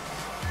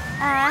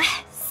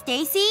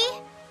 Stacy?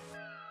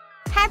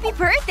 Happy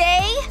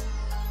birthday!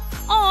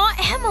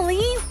 Aw,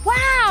 Emily!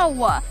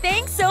 Wow!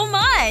 Thanks so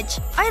much!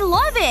 I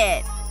love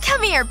it!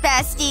 Come here,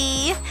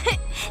 bestie!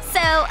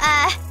 So,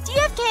 do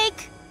you have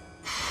cake?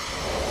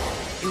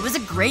 It was a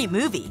great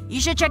movie. You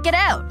should check it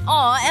out.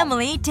 Aw,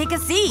 Emily, take a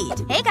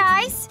seat. Hey,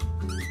 guys.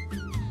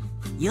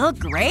 You look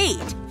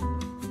great.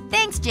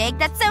 Thanks, Jake.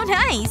 That's so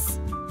nice.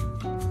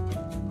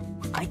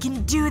 I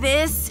can do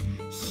this.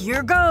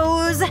 Here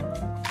goes.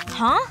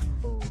 Huh?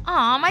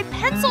 Aw, my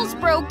pencil's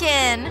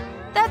broken.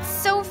 That's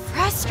so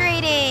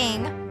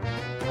frustrating.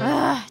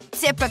 Ugh,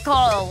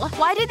 typical.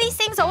 Why do these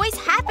things always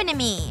happen to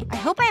me? I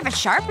hope I have a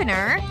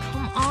sharpener.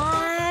 Come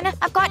on.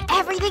 I've got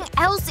everything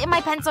else in my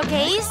pencil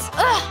case.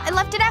 Ugh, I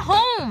left it at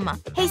home.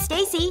 Hey,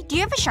 Stacy, do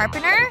you have a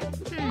sharpener?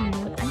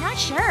 I'm not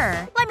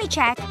sure. Let me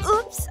check.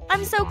 Oops,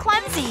 I'm so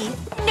clumsy.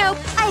 Nope,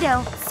 I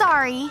don't.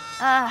 Sorry.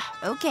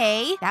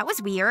 Okay. That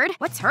was weird.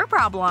 What's her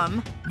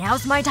problem?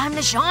 Now's my time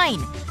to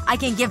shine. I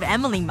can give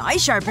Emily my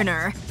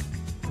sharpener.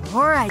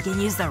 Or I can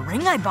use the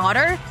ring I bought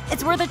her.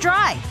 It's worth a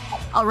try.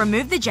 I'll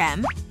remove the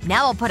gem.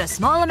 Now I'll put a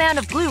small amount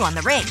of glue on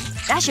the ring.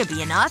 That should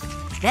be enough.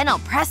 Then I'll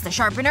press the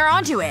sharpener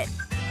onto it.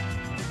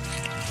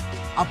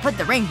 I'll put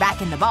the ring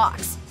back in the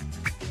box.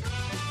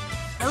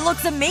 It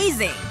looks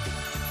amazing!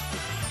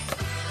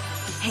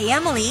 Hey,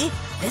 Emily.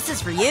 This is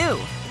for you.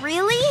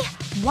 Really?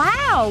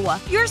 Wow!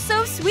 You're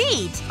so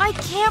sweet! I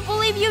can't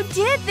believe you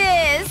did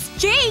this!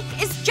 Jake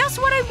is just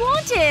what I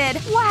wanted!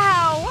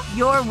 Wow!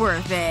 You're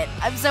worth it.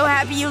 I'm so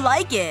happy you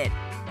like it.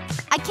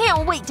 I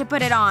can't wait to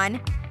put it on.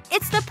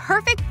 It's the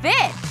perfect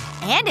fit!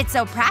 And it's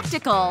so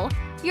practical.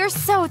 You're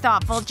so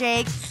thoughtful,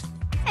 Jake.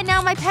 And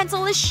now my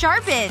pencil is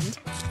sharpened.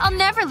 I'll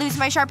never lose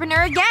my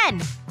sharpener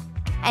again.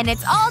 And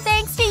it's all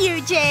thanks to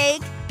you,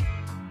 Jake.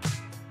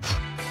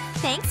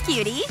 Thanks,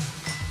 cutie.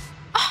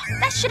 Oh,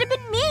 that should have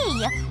been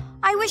me.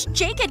 I wish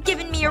Jake had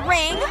given me a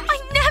ring.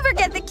 I never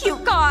get the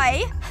cute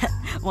guy.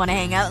 Wanna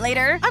hang out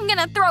later? I'm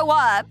gonna throw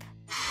up.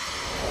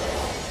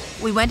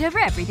 We went over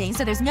everything,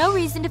 so there's no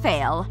reason to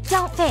fail.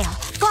 Don't fail.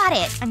 Got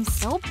it. I'm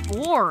so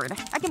bored.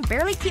 I can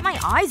barely keep my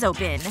eyes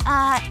open.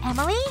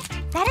 Emily?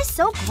 That is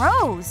so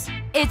gross.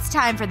 It's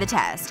time for the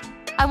test.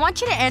 I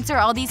want you to answer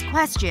all these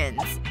questions.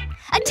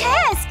 A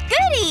test!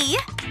 Goody!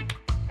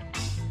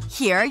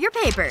 Here are your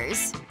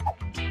papers.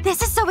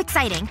 This is so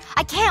exciting.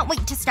 I can't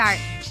wait to start.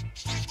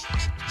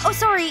 Oh,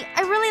 sorry.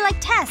 I really like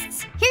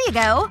tests. Here you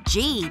go.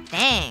 Gee,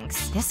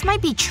 thanks. This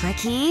might be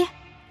tricky.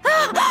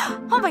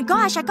 Oh my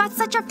gosh, I got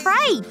such a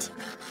fright!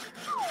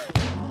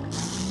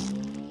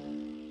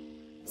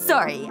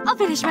 Sorry. I'll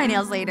finish my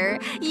nails later.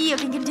 You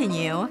can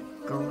continue.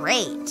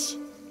 Great.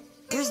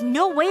 There's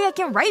no way I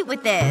can write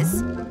with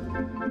this.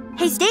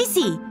 Hey,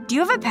 Stacy. Do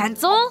you have a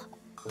pencil?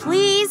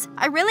 Please?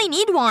 I really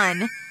need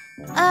one.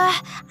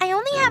 I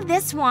only have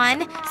this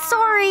one.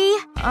 Sorry.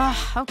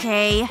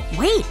 Okay.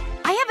 Wait.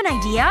 I have an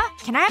idea.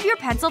 Can I have your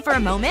pencil for a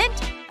moment?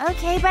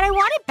 Okay, but I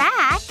want it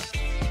back.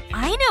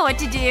 I know what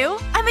to do.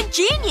 I'm a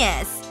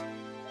genius.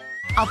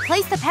 I'll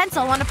place the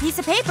pencil on a piece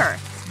of paper.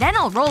 Then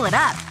I'll roll it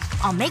up.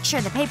 I'll make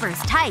sure the paper is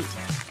tight.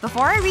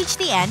 Before I reach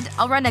the end,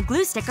 I'll run a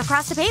glue stick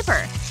across the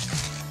paper.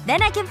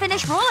 Then I can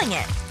finish rolling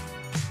it.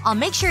 I'll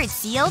make sure it's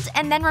sealed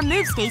and then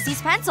remove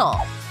Stacy's pencil.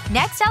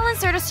 Next, I'll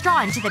insert a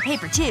straw into the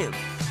paper tube.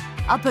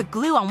 I'll put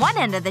glue on one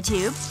end of the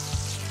tube.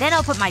 Then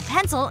I'll put my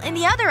pencil in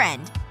the other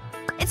end.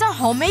 It's a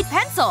homemade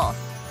pencil.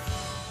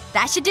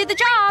 That should do the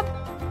job.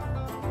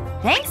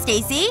 Thanks,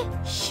 Stacy.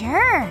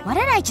 Sure. What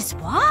did I just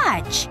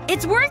watch?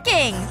 It's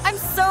working! I'm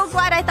so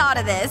glad I thought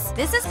of this.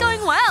 This is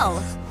going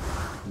well.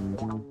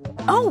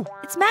 Oh,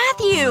 it's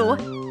Matthew!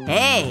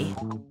 Hey.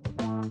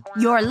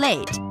 You're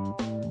late.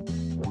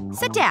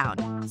 Sit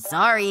down.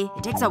 Sorry.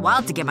 It takes a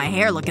while to get my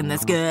hair looking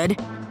this good.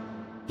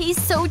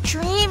 He's so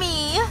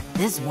dreamy.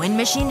 This wind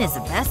machine is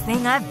the best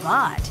thing I've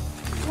bought.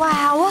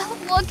 Wow.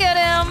 Look at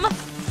him.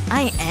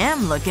 I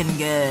am looking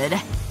good.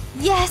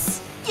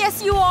 Yes.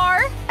 Yes, you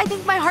are. I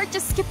think my heart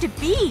just skipped a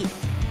beat.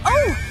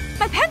 Oh!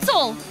 My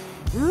pencil!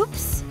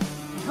 Oops.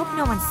 I hope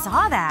no one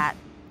saw that.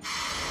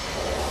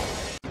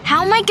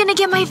 How am I gonna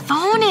get my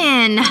phone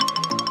in?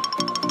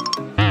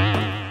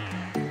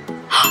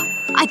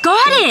 I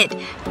got it!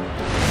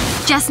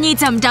 Just need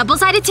some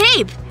double-sided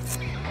tape.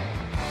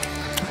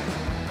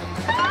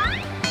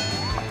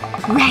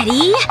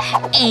 Ready,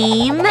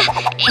 aim,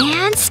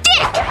 and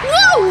stick!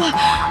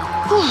 Whoa!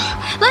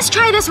 Let's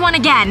try this one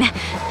again.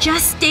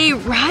 Just stay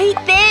right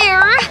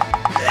there.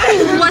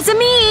 Wasn't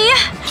me.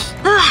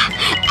 Ugh,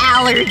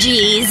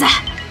 allergies.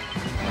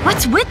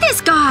 What's with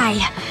this guy?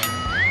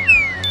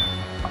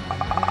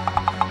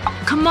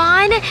 Come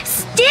on,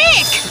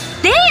 stick!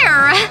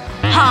 There!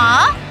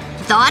 Huh?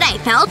 Thought I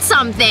felt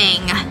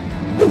something.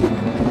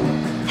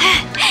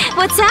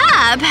 What's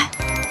up?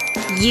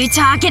 You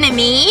talking to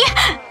me?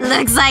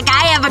 Looks like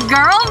I have a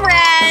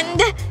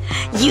girlfriend.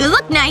 You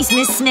look nice,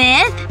 Miss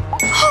Smith.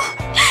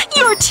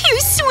 You're too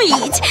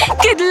sweet.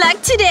 Good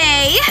luck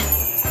today.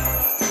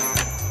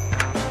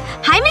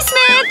 Hi, Miss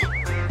Smith.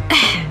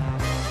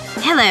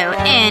 Hello,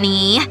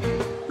 Annie.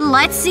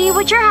 Let's see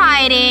what you're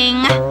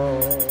hiding.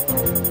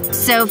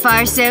 So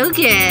far, so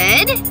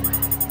good.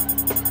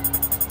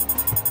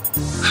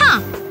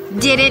 Huh.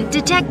 Didn't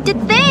detect a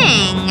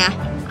thing.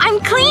 I'm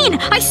clean,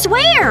 I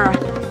swear!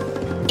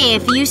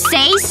 If you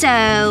say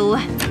so.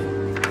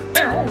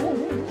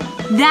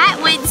 That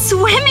went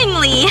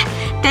swimmingly!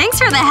 Thanks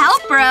for the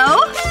help, bro!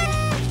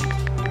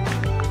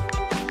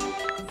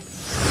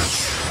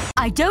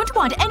 I don't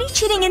want any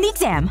cheating in the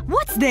exam.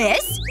 What's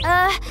this?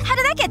 How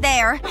did that get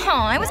there?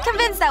 I was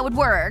convinced that would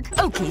work.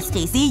 Okay,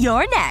 Stacy,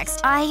 you're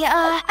next.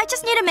 I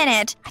just need a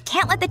minute. I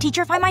can't let the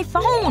teacher find my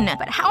phone.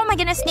 But how am I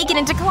gonna sneak it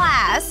into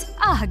class?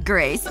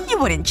 Grace, you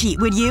wouldn't cheat,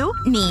 would you?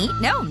 Me?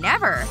 No,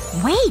 never.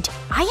 Wait,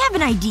 I have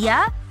an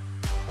idea.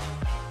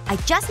 I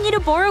just need to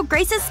borrow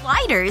Grace's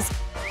sliders.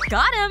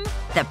 Got him.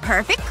 The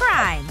perfect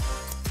crime.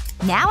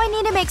 Now I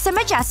need to make some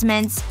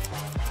adjustments.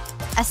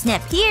 A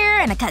snip here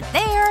and a cut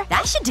there.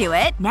 That should do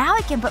it. Now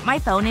I can put my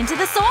phone into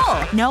the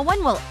sole. No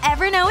one will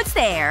ever know it's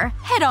there.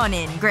 Head on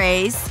in,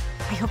 Grace.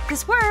 I hope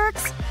this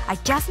works. I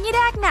just need to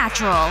act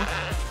natural.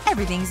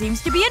 Everything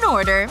seems to be in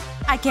order.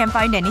 I can't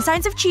find any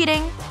signs of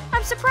cheating.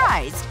 I'm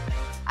surprised.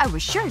 I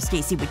was sure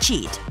Stacy would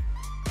cheat.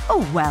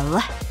 Oh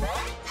well.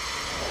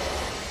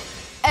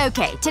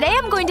 Okay, today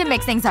I'm going to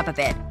mix things up a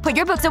bit. Put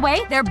your books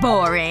away. They're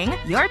boring.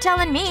 You're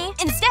telling me.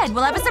 Instead,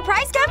 we'll have a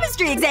surprise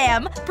chemistry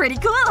exam. Pretty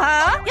cool,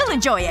 huh? You'll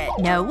enjoy it.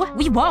 No,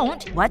 we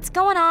won't. What's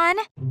going on?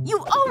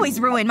 You always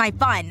ruin my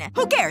fun.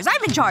 Who cares?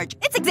 I'm in charge.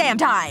 It's exam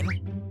time.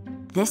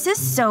 This is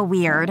so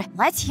weird.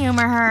 Let's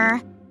humor her.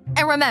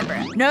 And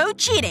remember, no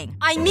cheating.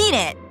 I mean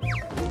it.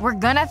 We're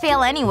gonna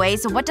fail anyway,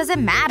 so what does it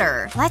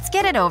matter? Let's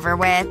get it over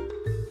with.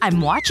 I'm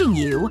watching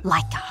you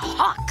like a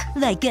hawk.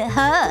 Like a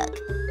hawk.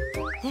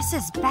 This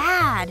is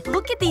bad.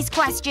 Look at these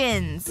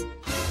questions.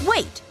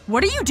 Wait.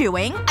 What are you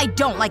doing? I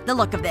don't like the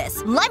look of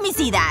this. Let me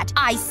see that.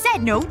 I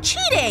said no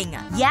cheating!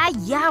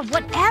 Yeah,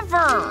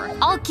 whatever.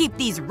 I'll keep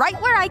these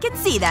right where I can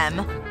see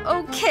them.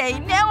 Okay,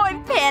 now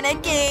I'm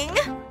panicking.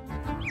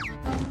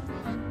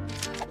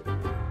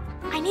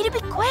 I need to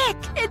be quick.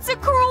 It's a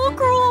cruel,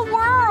 cruel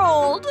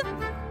world.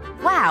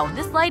 Wow,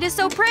 this light is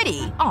so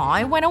pretty.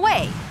 Aw, it went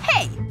away.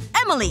 Hey!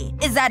 Emily!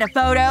 Is that a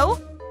photo?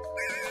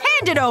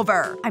 Hand it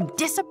over! I'm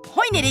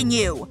disappointed in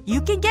you!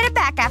 You can get it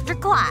back after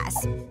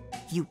class.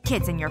 You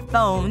kids and your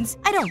phones.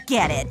 I don't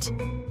get it.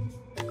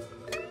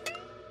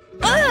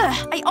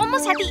 Ugh! I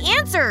almost had the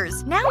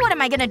answers! Now what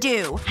am I gonna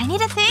do? I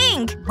need to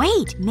think.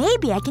 Wait,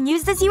 maybe I can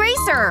use this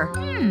eraser.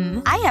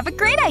 I have a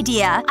great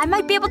idea. I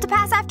might be able to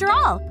pass after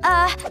all.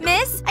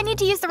 Miss? I need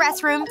to use the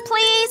restroom,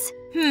 please?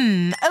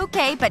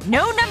 Okay, but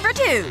no number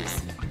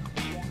 2s.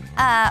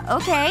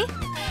 Okay.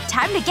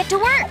 Time to get to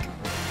work.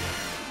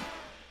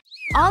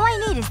 All I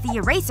need is the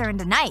eraser and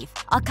a knife.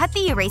 I'll cut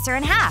the eraser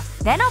in half.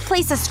 Then I'll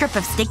place a strip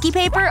of sticky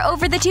paper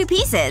over the 2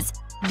 pieces.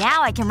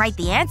 Now I can write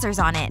the answers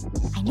on it.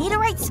 I need to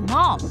write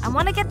small. I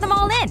want to get them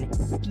all in.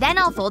 Then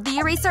I'll fold the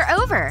eraser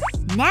over.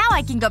 Now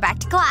I can go back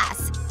to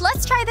class.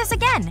 Let's try this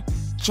again.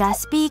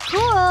 Just be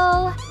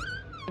cool.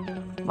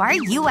 Why are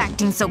you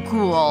acting so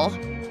cool?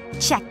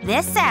 Check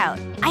this out.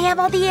 I have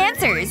all the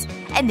answers.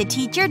 And the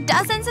teacher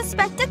doesn't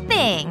suspect a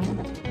thing.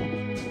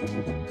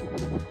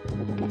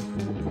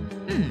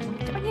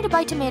 Do I need to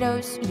buy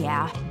tomatoes?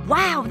 Yeah.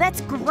 Wow,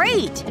 that's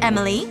great!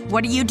 Emily,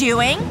 what are you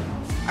doing?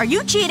 Are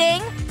you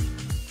cheating?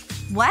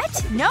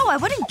 What? No, I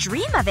wouldn't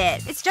dream of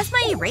it. It's just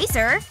my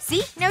eraser.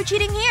 See? No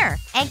cheating here.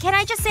 And can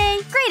I just say,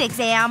 great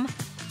exam.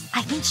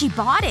 I think she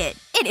bought it.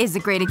 It is a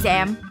great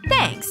exam.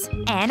 Thanks.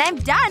 And I'm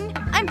done.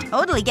 I'm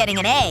totally getting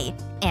an A.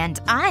 And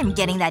I'm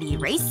getting that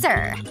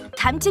eraser.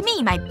 Come to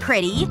me, my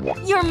pretty.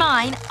 You're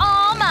mine.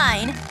 All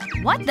mine.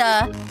 What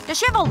the? Does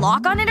she have a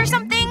lock on it or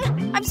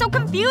something? I'm so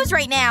confused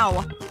right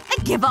now.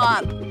 I give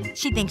up.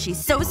 She thinks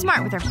she's so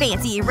smart with her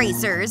fancy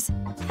erasers.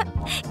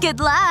 Good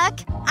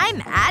luck.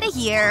 I'm out of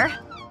here.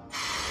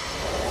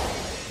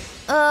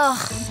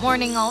 Ugh.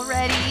 Morning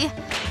already.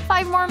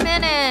 5 more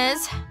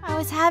minutes. I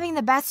was having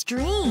the best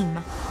dream.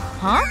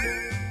 Huh?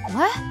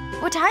 What?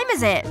 What time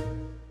is it?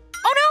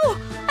 Oh no!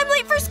 I'm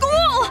late for school!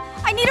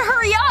 I need to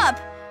hurry up!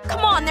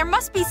 Come on, there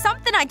must be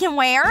something I can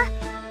wear.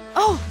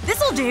 Oh,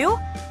 this'll do.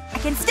 I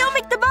can still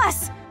make the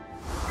bus.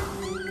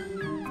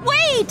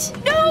 Wait!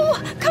 No!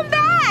 Come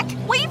back!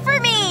 Wait for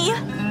me!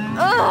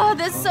 Ugh,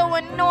 this is so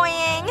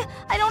annoying.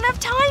 I don't have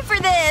time for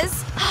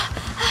this.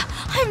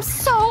 I'm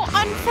so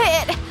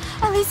unfit.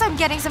 At least I'm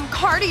getting some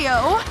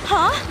cardio.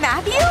 Huh?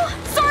 Matthew?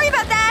 Sorry! Sorry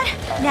about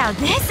that! Now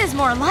this is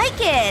more like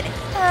it.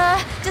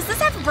 Does this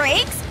have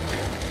brakes?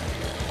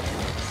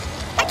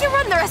 I can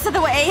run the rest of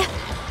the way.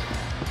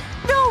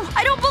 No,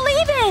 I don't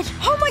believe it!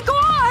 Oh my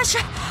gosh!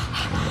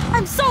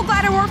 I'm so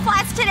glad I wore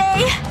flats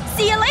today!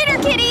 See you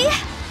later, kitty!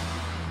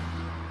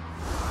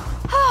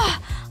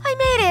 I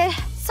made it.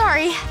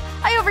 Sorry.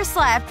 I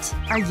overslept.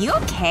 Are you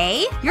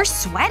okay? You're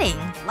sweating.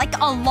 Like,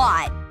 a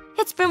lot.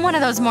 It's been one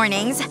of those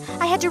mornings.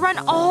 I had to run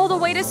all the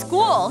way to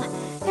school.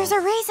 There's a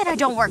reason I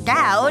don't work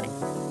out.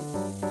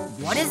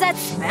 What is that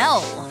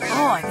smell?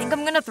 Oh, I think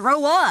I'm gonna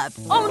throw up.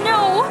 Oh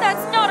no!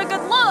 That's not a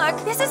good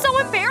look! This is so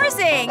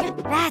embarrassing!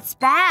 That's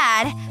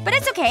bad. But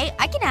it's okay.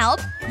 I can help.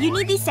 You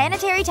need these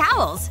sanitary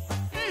towels.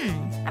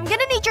 I'm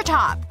gonna need your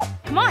top.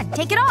 Come on,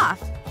 take it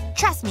off.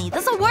 Trust me,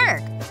 this'll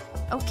work.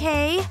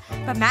 Okay.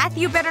 But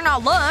Matthew better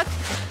not look.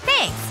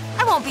 Thanks.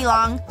 I won't be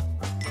long.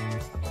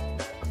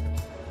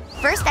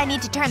 First I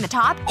need to turn the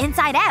top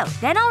inside out.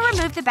 Then I'll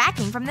remove the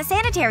backing from the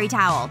sanitary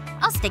towel.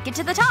 I'll stick it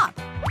to the top.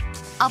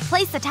 I'll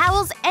place the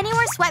towels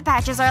anywhere sweat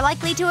patches are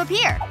likely to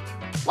appear.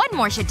 One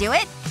more should do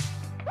it.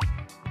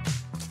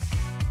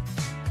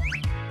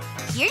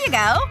 Here you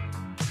go.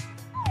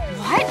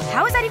 What?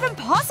 How is that even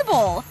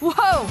possible?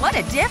 Whoa, what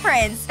a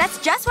difference. That's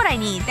just what I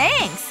need,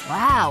 thanks.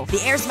 Wow,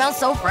 the air smells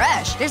so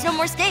fresh. There's no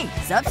more stink.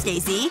 Sup,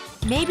 Stacy?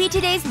 Maybe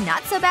today's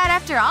not so bad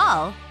after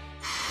all.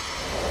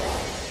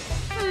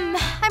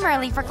 I'm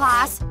early for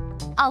class.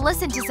 I'll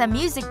listen to some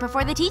music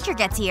before the teacher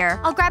gets here.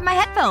 I'll grab my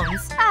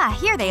headphones. Ah,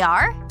 here they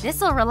are.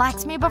 This'll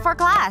relax me before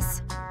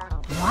class.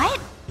 What?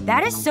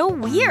 That is so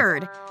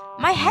weird.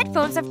 My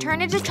headphones have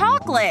turned into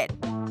chocolate.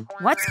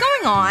 What's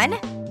going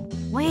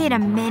on? Wait a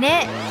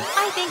minute.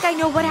 I think I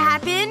know what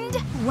happened.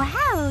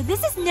 Wow,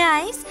 this is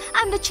nice.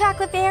 I'm the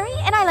chocolate fairy,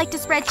 and I like to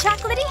spread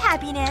chocolatey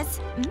happiness.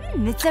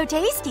 It's so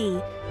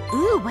tasty.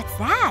 Ooh, what's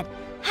that?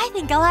 I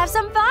think I'll have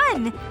some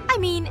fun. I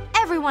mean,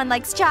 everyone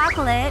likes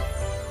chocolate.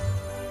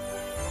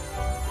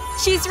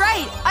 She's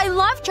right. I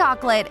love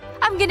chocolate.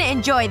 I'm gonna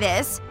enjoy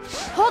this.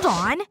 Hold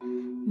on.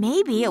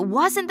 Maybe it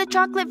wasn't the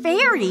chocolate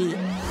fairy.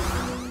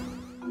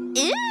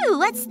 Ooh,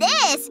 what's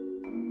this?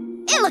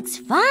 It looks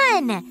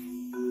fun.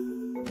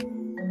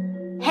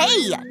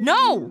 Hey!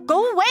 No!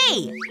 Go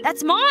away!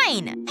 That's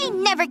mine! I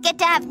never get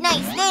to have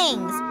nice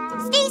things.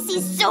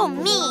 Stacy's so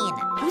mean.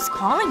 Who's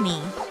calling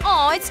me?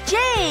 Aw, it's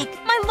Jake!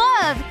 My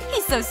love!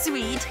 He's so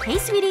sweet. Hey,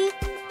 sweetie.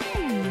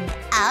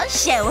 I'll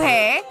show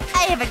her.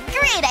 I have a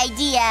great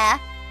idea.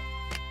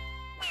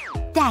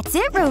 That's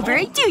it,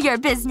 Rover. Do your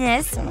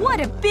business. What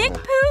a big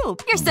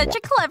poop! You're such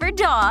a clever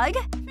dog.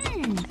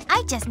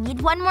 I just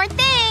need one more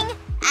thing.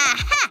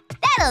 Aha!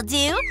 That'll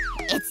do.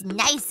 It's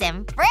nice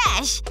and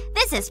fresh.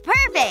 This is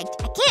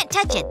perfect. I can't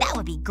touch it. That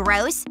would be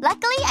gross.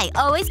 Luckily, I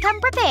always come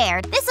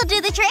prepared. This'll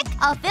do the trick.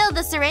 I'll fill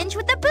the syringe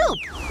with the poop.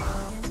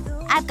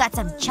 I've got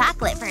some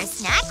chocolate for a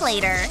snack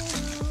later.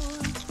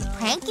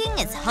 Pranking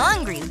is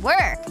hungry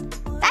work.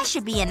 That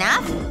should be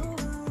enough.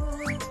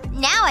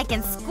 Now I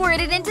can squirt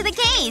it into the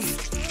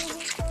case.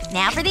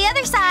 Now for the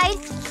other side.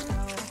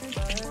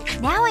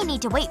 Now I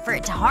need to wait for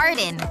it to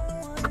harden.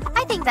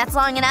 I think that's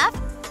long enough.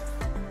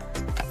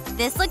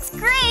 This looks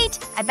great!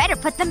 I better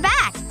put them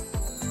back.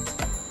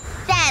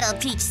 That'll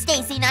teach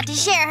Stacy not to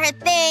share her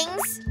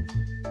things.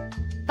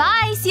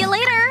 Bye! See you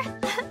later!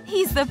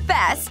 He's the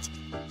best.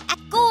 Act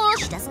cool.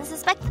 She doesn't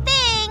suspect a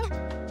thing.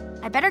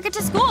 I better get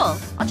to school.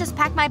 I'll just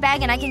pack my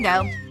bag and I can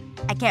go.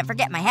 I can't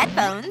forget my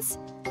headphones.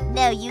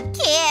 No, you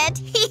can't.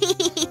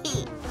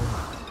 It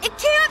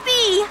can't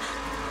be!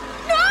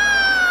 No!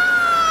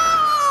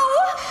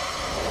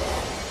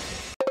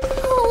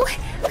 Oh,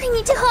 I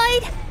need to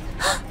hide.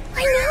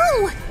 I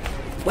know!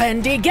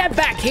 Wendy, get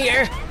back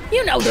here!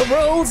 You know the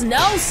rules,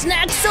 no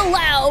snacks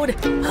allowed!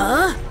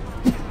 Huh?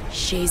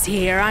 She's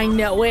here, I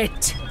know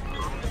it.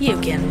 You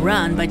can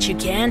run, but you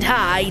can't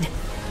hide.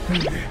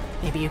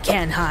 Maybe you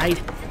can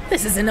hide.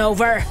 This isn't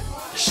over.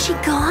 Is she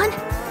gone?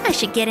 I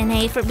should get an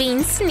A for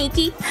being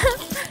sneaky.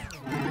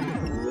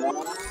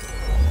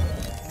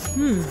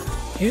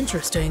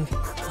 Interesting.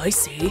 I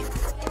see.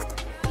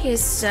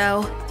 He's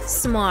so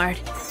smart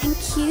and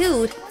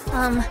cute.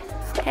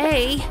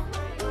 Hey.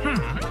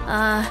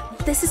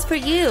 This is for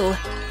you.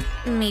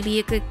 Maybe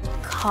you could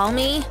call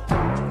me?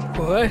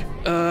 What?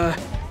 Are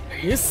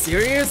you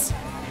serious?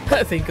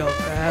 I think I'll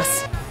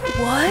pass.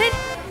 What?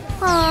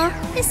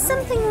 Aw, is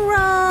something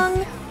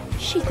wrong?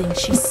 She thinks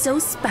she's so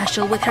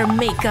special with her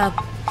makeup.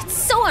 It's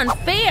so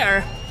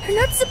unfair. You're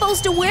not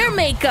supposed to wear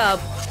makeup.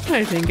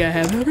 I think I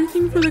have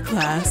everything for the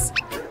class.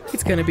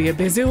 It's gonna be a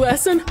busy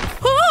lesson.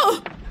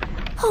 Oh!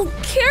 Oh,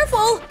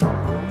 careful!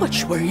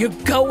 Which way are you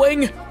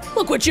going?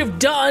 Look what you've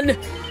done!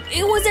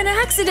 It was an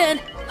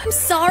accident. I'm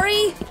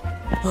sorry.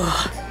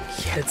 Ugh,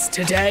 kids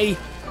today.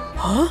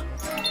 Huh?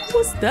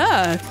 What's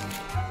that?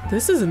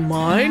 This isn't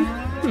mine.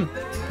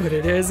 But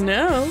it is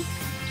now.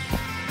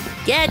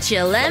 Get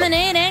your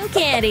lemonade and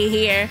candy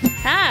here.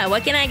 Hi,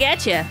 what can I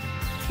get you?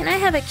 Can I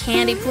have a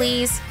candy,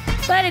 please?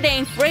 But it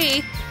ain't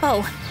free.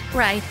 Oh,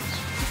 right.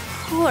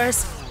 Of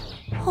course.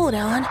 Hold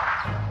on.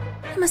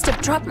 I must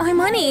have dropped my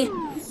money.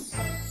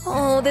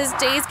 Oh, this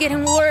day's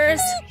getting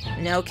worse.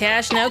 No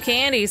cash, no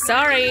candy.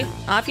 Sorry.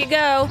 Off you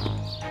go.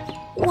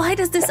 Why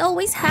does this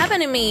always happen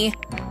to me?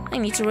 I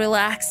need to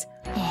relax.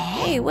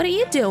 Hey, what are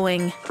you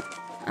doing?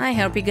 I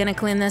hope you're gonna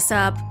clean this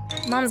up.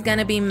 Mom's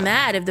gonna be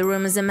mad if the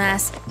room is a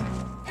mess.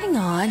 Hang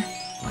on.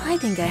 I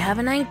think I have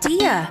an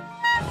idea.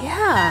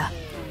 Yeah.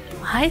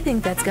 I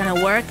think that's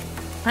gonna work.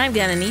 I'm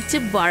gonna need to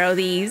borrow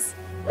these.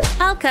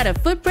 I'll cut a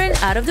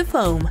footprint out of the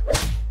foam.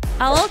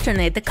 I'll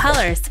alternate the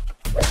colors.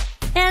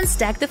 And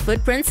stack the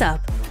footprints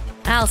up.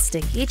 I'll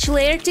stick each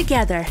layer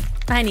together.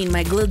 I need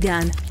my glue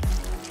gun.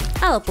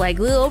 I'll apply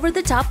glue over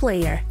the top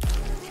layer.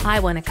 I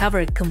want to cover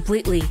it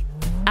completely.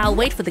 I'll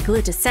wait for the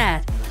glue to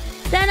set.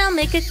 Then I'll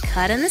make a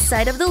cut on the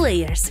side of the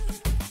layers.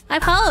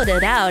 I've hollowed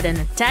it out and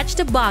attached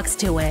a box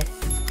to it.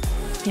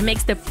 It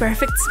makes the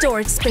perfect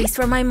storage space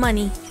for my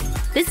money.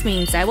 This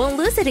means I won't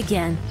lose it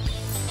again.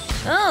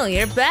 Oh,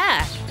 you're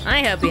back.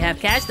 I hope you have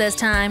cash this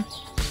time.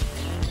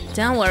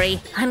 Don't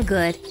worry, I'm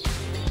good.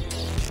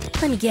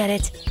 Let me get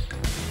it.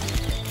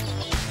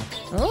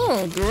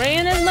 Oh,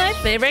 green is my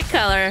favorite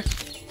color.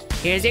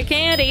 Here's your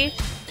candy.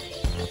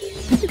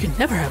 You can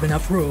never have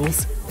enough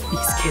rules.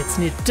 These kids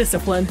need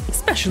discipline,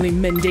 especially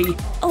Mindy.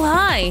 Oh,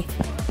 hi.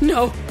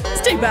 No,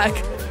 stay back.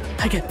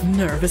 I get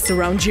nervous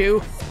around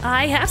you.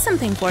 I have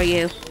something for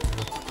you.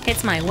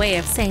 It's my way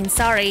of saying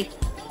sorry.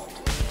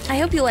 I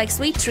hope you like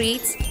sweet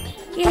treats.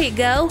 Here you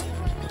go.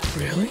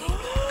 Really?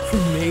 For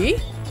me?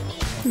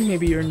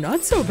 Maybe you're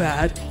not so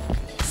bad.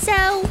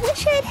 So, we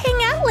should hang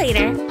out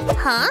later.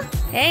 Huh?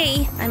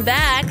 Hey, I'm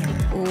back.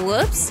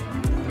 Whoops.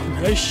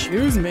 Nice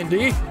shoes,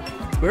 Mindy.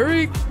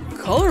 Very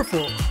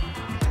colorful.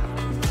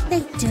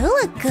 They do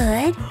look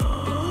good.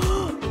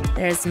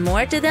 There's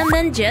more to them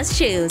than just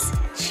shoes.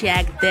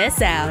 Check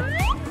this out.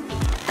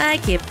 I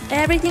keep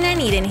everything I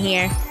need in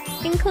here,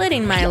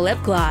 including my lip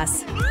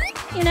gloss.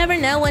 You never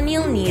know when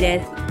you'll need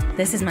it.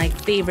 This is my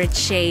favorite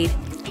shade.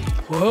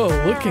 Whoa,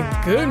 looking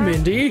good,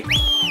 Mindy.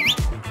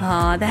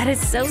 Aw, that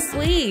is so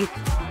sweet.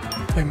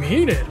 I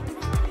mean it.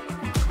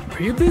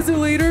 Are you busy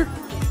later?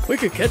 We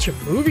could catch a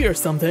movie or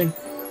something.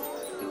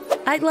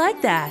 I'd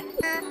like that.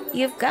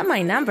 You've got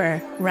my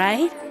number,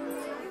 right?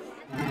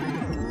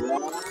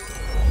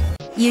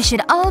 You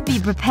should all be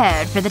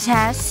prepared for the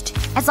test.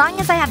 As long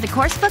as I have the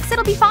course books,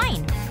 it'll be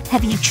fine.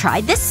 Have you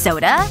tried this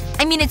soda?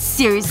 I mean, it's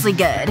seriously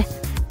good.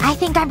 I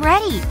think I'm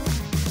ready.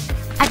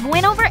 I've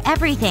went over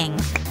everything.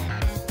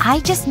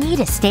 I just need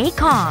to stay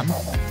calm.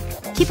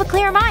 Keep a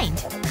clear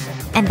mind.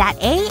 And that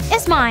A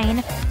is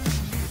mine.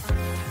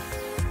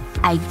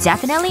 I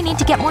definitely need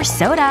to get more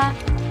soda.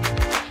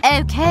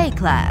 Okay,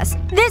 class.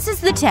 This is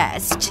the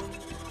test.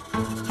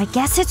 I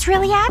guess it's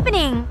really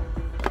happening.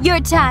 Your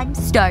time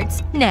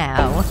starts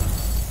now.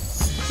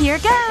 Here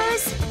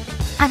goes.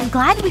 I'm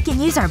glad we can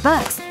use our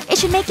books. It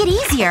should make it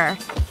easier.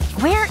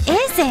 Where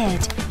is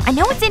it? I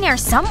know it's in here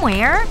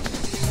somewhere.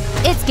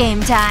 It's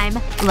game time.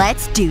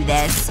 Let's do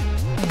this.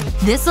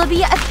 This'll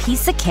be a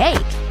piece of cake.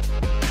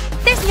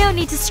 There's no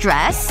need to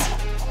stress.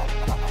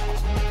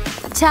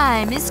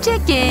 Time is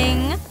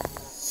ticking.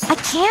 I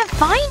can't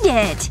find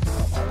it.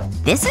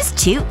 This is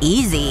too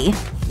easy.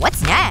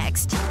 What's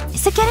next?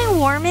 Is it getting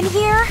warm in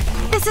here?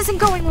 This isn't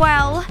going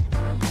well.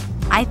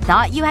 I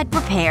thought you had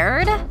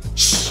prepared.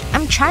 Shh,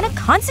 I'm trying to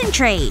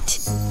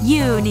concentrate.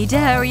 You need to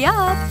hurry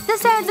up. The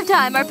sands of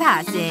time are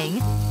passing.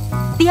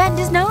 The end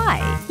is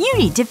nigh. You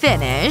need to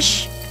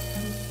finish.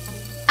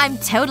 I'm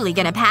totally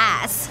gonna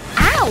pass.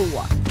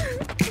 Ow!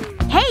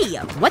 Hey,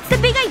 what's the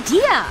big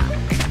idea?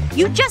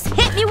 You just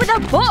hit me with a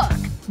book!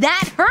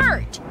 That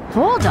hurt!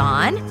 Hold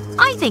on.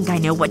 I think I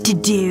know what to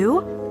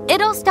do.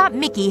 It'll stop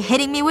Mickey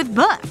hitting me with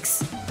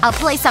books. I'll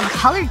place some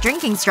colored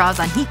drinking straws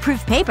on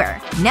heat-proof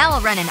paper. Now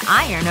I'll run an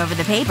iron over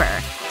the paper.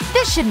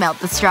 This should melt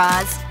the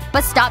straws,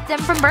 but stop them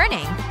from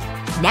burning.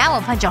 Now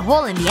I'll punch a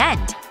hole in the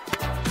end.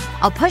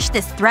 I'll push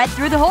this thread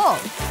through the hole.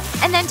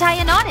 And then tie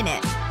a knot in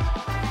it.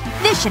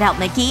 This should help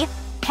Mickey.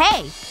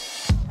 Hey.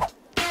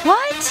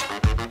 What?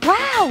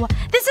 Wow!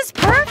 This is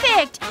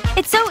perfect!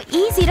 It's so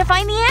easy to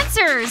find the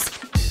answers!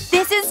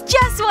 This is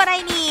just what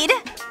I need!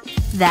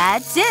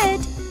 That's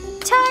it!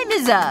 Time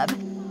is up.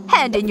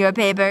 Hand in your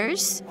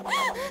papers.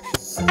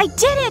 I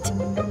did it!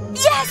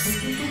 Yes!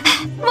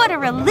 What a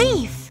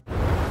relief!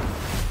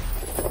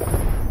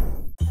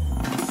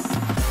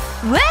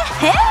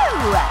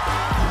 Woohoo!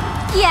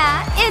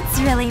 Yeah, it's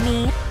really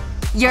me.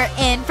 You're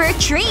in for a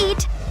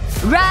treat.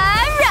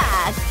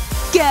 Rah-rah!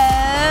 Go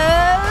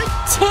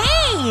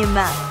team!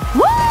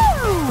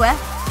 Woo!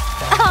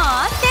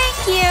 Aw, thank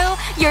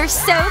you! You're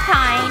so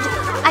kind.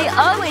 I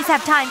always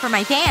have time for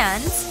my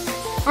fans.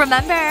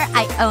 Remember,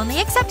 I only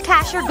accept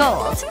cash or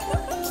gold.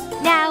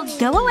 Now,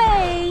 go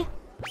away.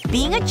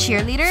 Being a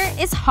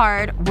cheerleader is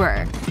hard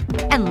work.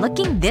 And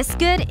looking this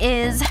good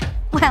is…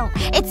 well,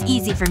 it's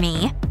easy for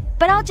me.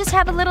 But I'll just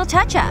have a little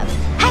touch-up.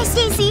 Hi,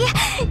 Stacy!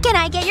 Can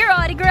I get your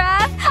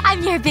autograph?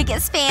 I'm your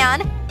biggest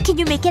fan. Can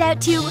you make it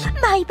out to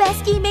my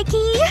bestie,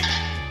 Mickey?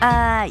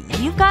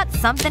 You've got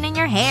something in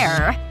your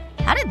hair.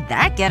 How did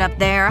that get up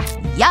there?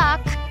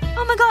 Yuck.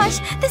 Oh my gosh,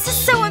 this is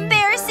so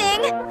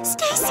embarrassing!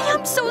 Stacy,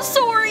 I'm so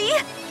sorry!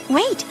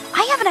 Wait,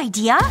 I have an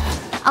idea.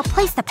 I'll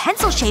place the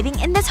pencil shaving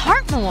in this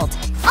heart mold.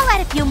 I'll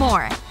add a few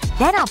more.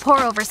 Then I'll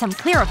pour over some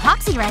clear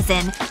epoxy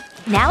resin.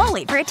 Now I'll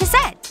wait for it to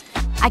set.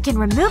 I can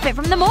remove it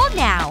from the mold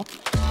now.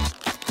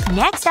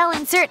 Next I'll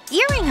insert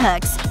earring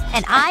hooks.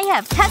 And I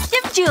have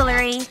custom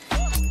jewelry.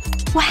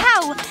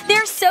 Wow,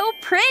 they're so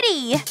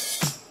pretty!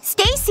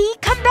 Stacy,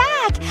 come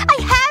back! I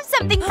have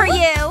something for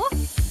you!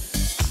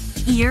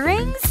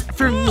 Earrings?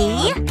 For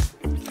me?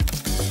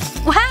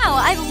 Wow,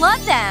 I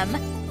love them!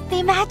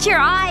 They match your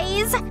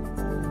eyes!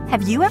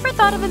 Have you ever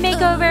thought of a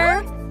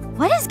makeover?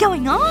 What is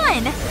going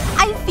on?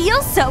 I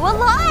feel so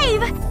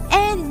alive!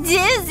 And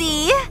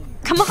dizzy!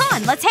 Come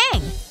on, let's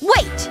hang!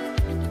 Wait!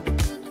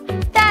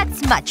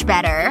 That's much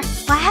better.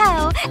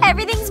 Wow,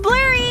 everything's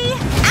blurry!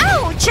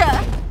 Ouch!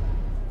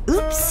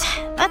 Oops.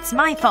 That's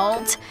my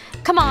fault.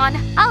 Come on,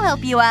 I'll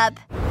help you up.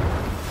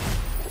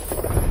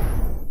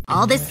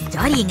 All this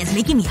studying is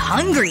making me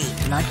hungry.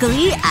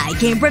 Luckily, I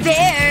came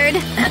prepared.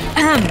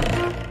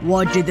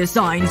 What did the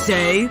sign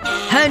say?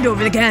 Hand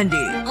over the candy.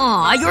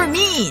 Aw, you're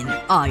mean.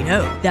 I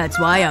know. That's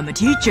why I'm a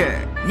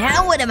teacher.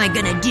 Now what am I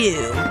gonna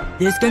do?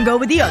 This can go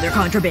with the other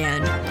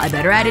contraband. I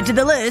better add it to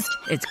the list.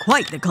 It's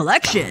quite the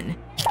collection.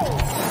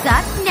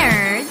 Sup,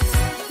 nerds?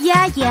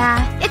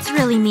 Yeah, it's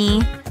really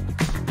me.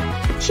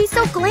 She's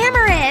so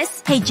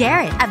glamorous! Hey,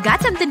 Jared, I've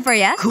got something for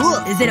ya. Cool.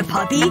 Is it a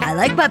puppy? I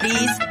like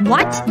puppies.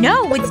 What?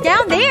 No, it's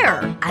down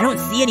there! I don't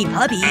see any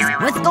puppies.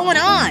 What's going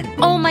on?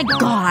 Oh my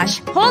gosh.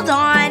 Hold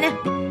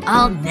on.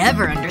 I'll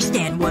never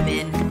understand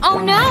women. Oh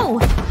no!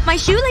 My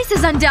shoelace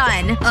is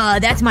undone!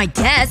 That's my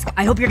desk.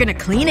 I hope you're gonna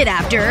clean it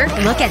after.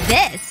 Look at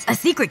this! A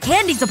secret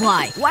candy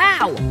supply.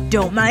 Wow!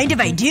 Don't mind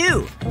if I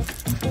do.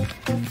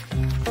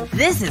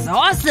 This is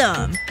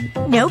awesome!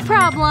 No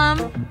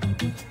problem.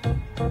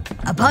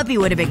 A puppy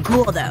would have been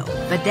cool, though.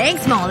 But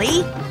thanks,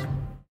 Molly.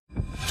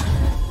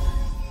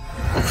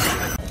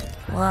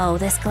 Whoa,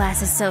 this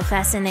class is so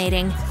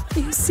fascinating.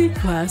 You see,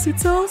 class,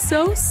 it's all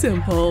so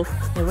simple.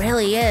 It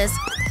really is.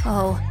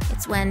 Oh,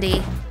 it's Wendy.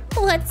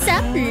 What's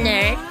up,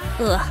 nerd?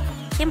 Ugh,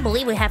 can't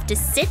believe we have to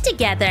sit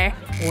together.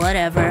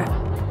 Whatever.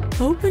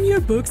 Open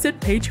your books at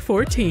page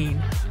 14.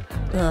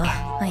 Ugh,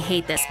 I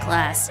hate this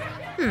class.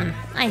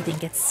 I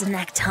think it's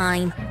snack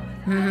time.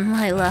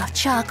 I love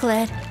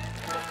chocolate.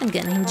 I'm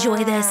gonna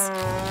enjoy this.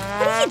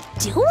 What are you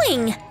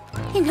doing?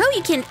 You know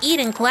you can eat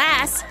in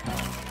class.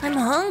 I'm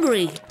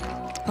hungry.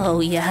 Oh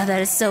yeah,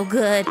 that is so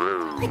good.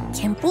 I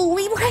can't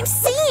believe what I'm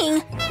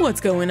seeing.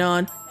 What's going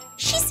on?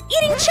 She's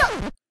eating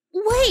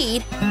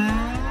Wait.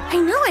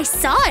 I know I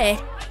saw it.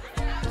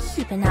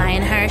 Keep an eye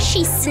on her.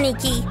 She's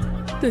sneaky.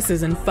 This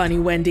isn't funny,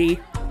 Wendy.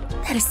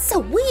 That is so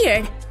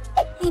weird.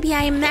 Maybe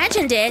I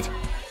imagined it.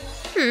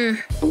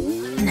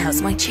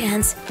 Now's my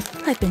chance.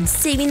 I've been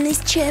saving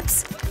these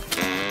chips.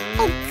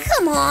 Oh,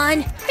 come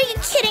on! Are you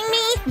kidding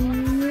me?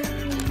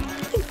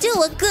 You do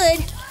look good.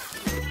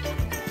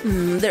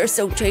 They're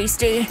so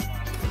tasty.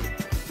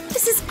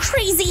 This is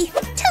crazy!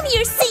 Tell me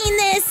you're seeing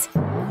this!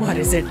 What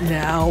is it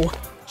now?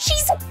 She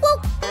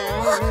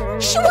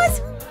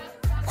was…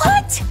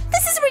 What?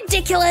 This is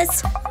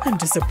ridiculous! I'm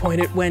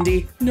disappointed,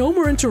 Wendy. No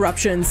more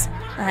interruptions.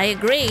 I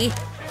agree.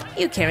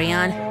 You carry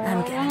on.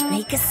 I'm gonna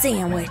make a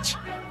sandwich.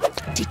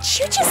 Did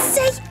you just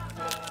say…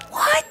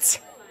 What?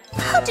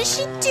 How does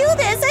she do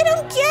this? I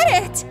don't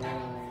get it!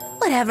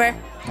 Whatever.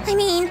 I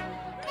mean,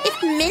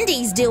 if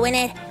Mindy's doing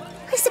it,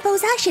 I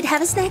suppose I should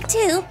have a snack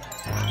too.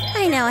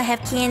 I know I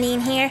have candy in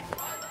here.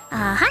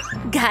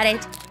 Got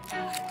it.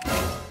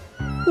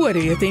 What do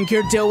you think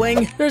you're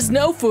doing? There's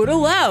no food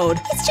allowed.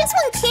 It's just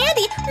one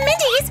candy.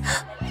 Mindy's…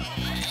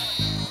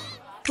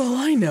 Well,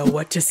 I know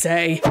what to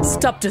say.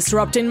 Stop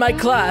disrupting my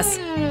class.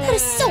 That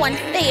is so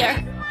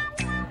unfair.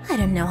 I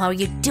don't know how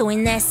you're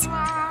doing this.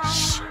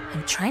 Shh,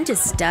 I'm trying to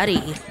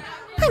study.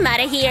 I'm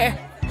out of here.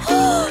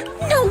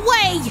 No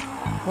way!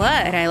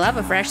 What? I love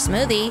a fresh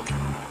smoothie.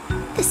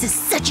 This is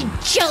such a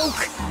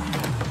joke.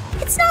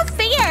 It's not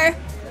fair.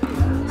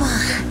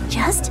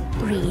 Just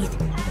breathe.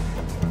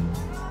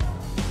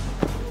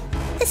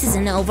 This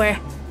isn't over.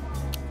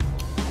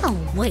 Oh,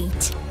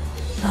 wait.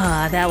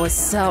 That was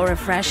so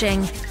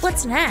refreshing.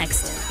 What's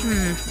next?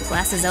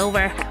 Class is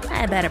over.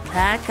 I better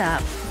pack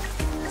up.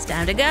 It's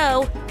time to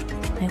go.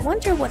 I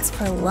wonder what's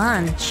for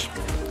lunch.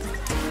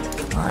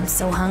 Oh, I'm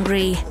so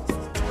hungry.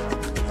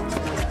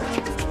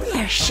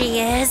 There she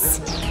is.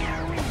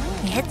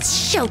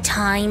 It's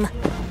showtime.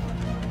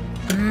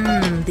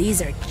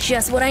 These are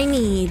just what I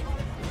need.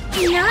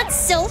 Not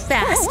so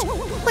fast.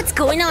 What's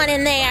going on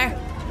in there?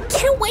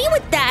 Get away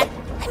with that.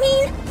 I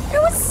mean,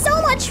 there was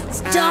so much…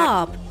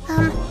 Stop!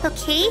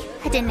 Okay.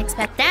 I didn't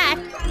expect that.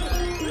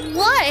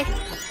 What?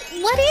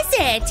 What is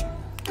it?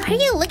 Why are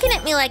you looking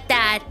at me like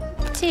that?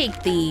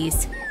 Take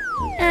these.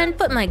 And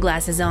put my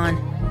glasses on.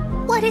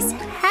 What is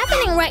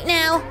happening right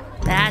now?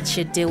 That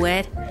should do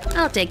it.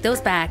 I'll take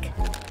those back.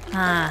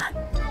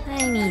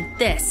 I need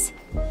this.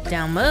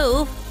 Don't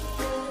move.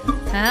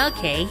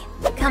 Okay,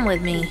 come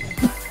with me.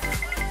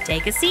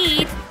 Take a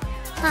seat.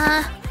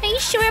 Are you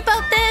sure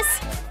about this?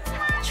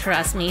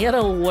 Trust me,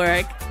 it'll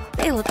work.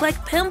 They look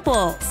like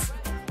pimples.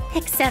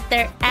 Except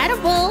they're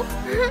edible.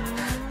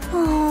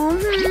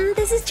 Oh,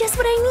 this is just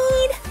what I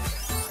need.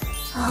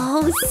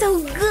 Oh,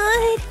 so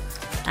good.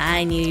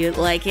 I knew you'd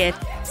like it.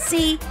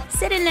 See,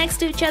 sitting next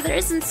to each other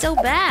isn't so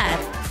bad.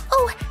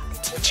 Oh, the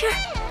teacher.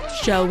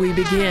 Shall we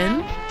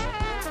begin?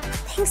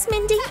 Thanks,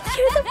 Mindy.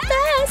 You're the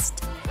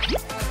best.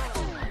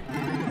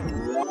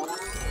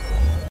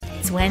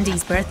 It's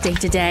Wendy's birthday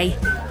today.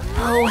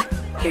 Oh,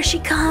 here she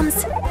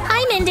comes.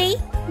 Hi, Mindy.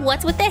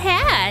 What's with the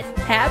hat?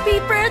 Happy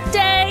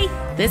birthday!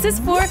 This is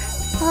for…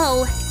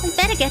 Oh, we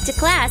better get to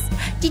class.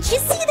 Did you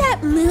see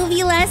that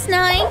movie last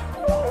night?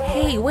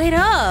 Hey, wait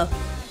up!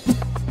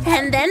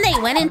 And then they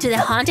went into the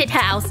haunted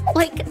house.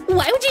 Like,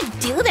 why would you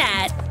do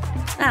that?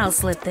 I'll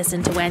slip this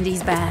into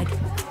Wendy's bag.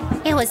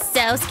 It was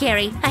so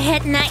scary. I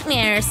had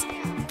nightmares.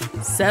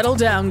 Settle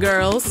down,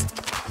 girls.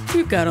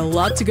 We've got a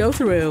lot to go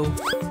through.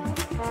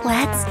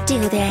 Let's do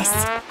this.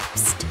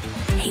 Psst.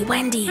 Hey,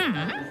 Wendy.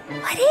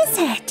 What is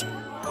it?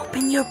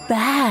 Open your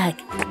bag.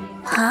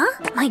 Huh?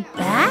 My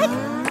bag?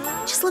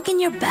 Just look in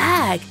your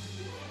bag.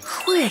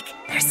 Quick,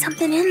 there's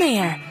something in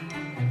there.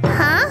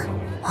 Huh?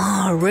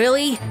 Oh,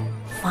 really?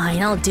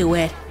 Fine, I'll do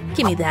it.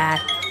 Give me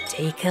that.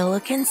 Take a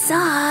look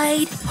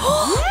inside.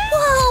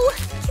 Whoa!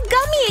 You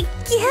got me a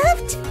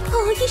gift?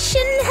 Oh, you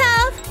shouldn't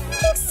have.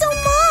 Thanks so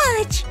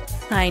much.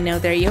 I know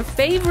they're your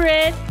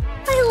favorite.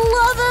 I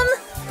love them.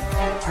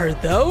 Are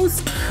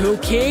those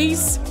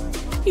cookies?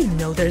 You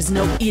know there's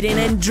no eating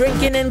and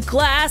drinking in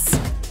class.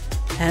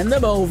 Hand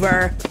them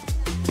over.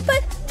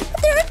 But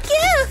they're a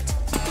gift.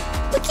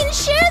 We can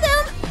share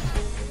them.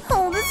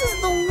 Oh, this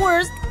is the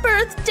worst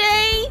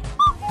birthday.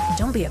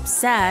 Don't be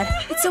upset.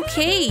 It's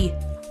okay.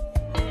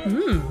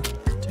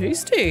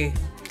 Tasty.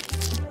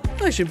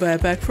 I should buy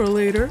it back for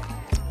later.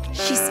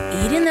 She's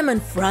eating them in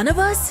front of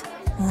us?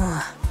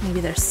 Ugh, maybe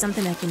there's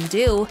something I can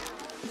do.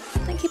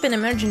 I keep an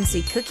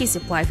emergency cookie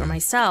supply for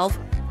myself.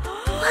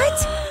 What?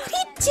 What are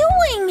you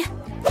doing?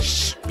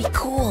 Shh, be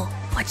cool.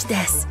 Watch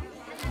this.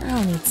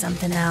 I'll need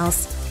something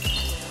else.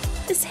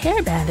 This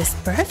hairband is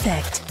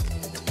perfect.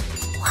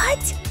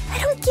 What? I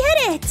don't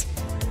get it.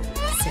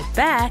 Sit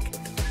back.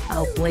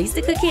 I'll place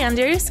the cookie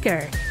under your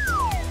skirt.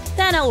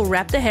 Then I'll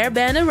wrap the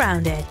hairband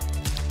around it.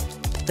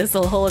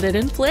 This'll hold it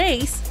in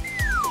place.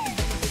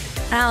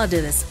 I'll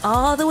do this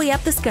all the way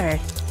up the skirt.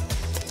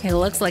 It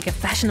looks like a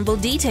fashionable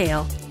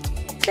detail.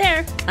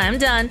 There, I'm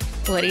done.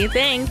 What do you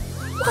think?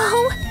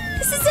 Whoa,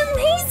 this is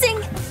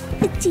amazing.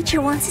 The teacher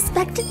won't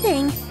suspect a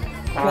thing.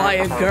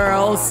 Quiet,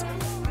 girls.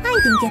 I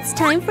think it's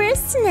time for a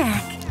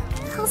snack.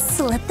 I'll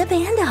slip the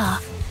band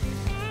off.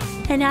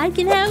 And I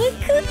can have a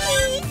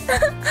cookie.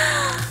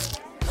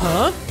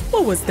 Huh?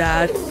 What was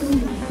that?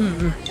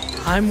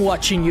 I'm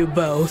watching you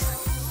both.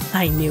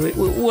 I knew it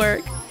would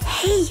work.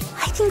 Hey,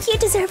 I think you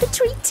deserve a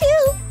treat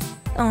too.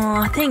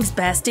 Aw, thanks,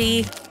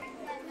 bestie.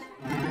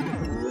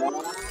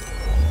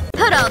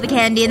 Put all the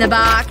candy in the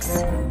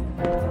box.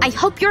 I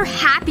hope you're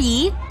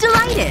happy.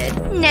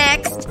 Delighted.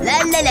 Next.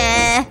 La la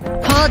la.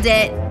 Hold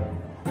it.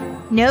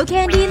 No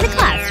candy in the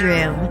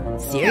classroom.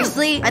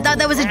 Seriously? I thought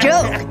that was a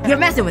joke. You're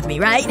messing with me,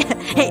 right?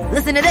 Hey,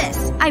 listen to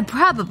this. I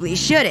probably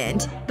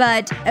shouldn't.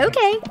 But,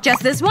 okay.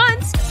 Just this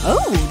once.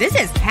 Oh, this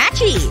is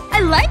catchy.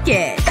 I like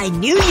it. I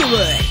knew you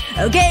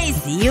would. Okay,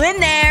 see you in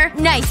there.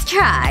 Nice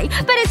try.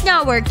 But it's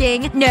not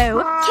working.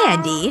 No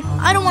candy.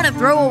 I don't want to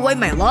throw away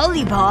my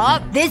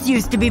lollipop. This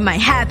used to be my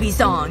happy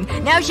song.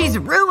 Now she's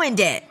ruined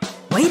it.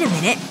 Wait a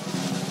minute.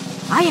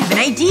 I have an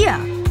idea.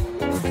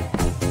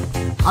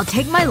 I'll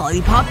take my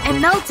lollipop and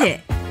melt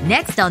it.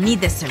 Next, I'll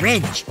need the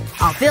syringe.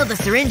 I'll fill the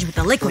syringe with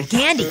the liquid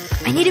candy.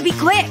 I need to be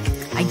quick.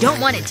 I don't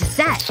want it to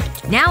set.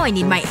 Now I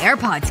need my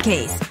AirPods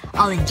case.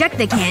 I'll inject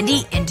the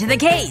candy into the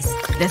case.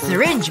 The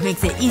syringe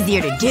makes it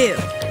easier to do.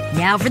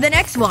 Now for the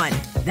next one.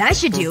 That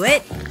should do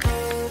it.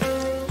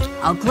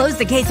 I'll close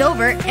the case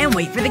over and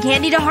wait for the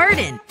candy to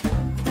harden.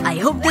 I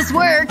hope this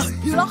works.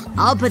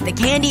 I'll put the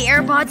candy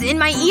AirPods in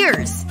my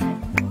ears.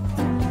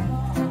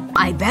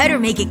 I better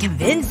make it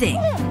convincing.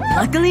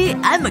 Luckily,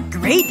 I'm a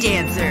great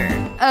dancer.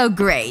 Oh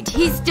great,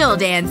 he's still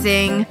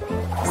dancing.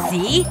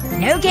 See?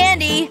 No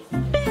candy.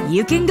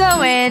 You can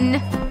go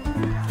in.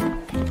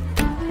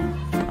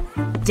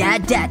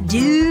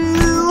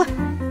 Da-da-doo.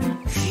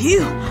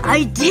 Phew,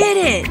 I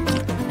did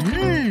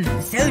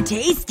it! So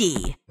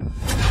tasty.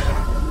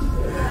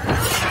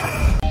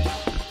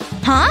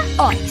 Huh?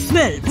 I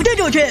smell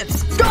potato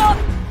chips! Stop!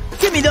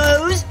 Give me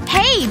those!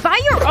 Hey, buy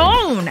your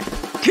own!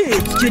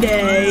 Kids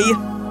today!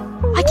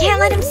 I can't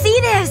let him see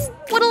this!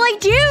 What'll I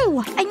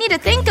do? I need to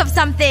think of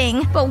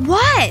something. But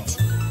what?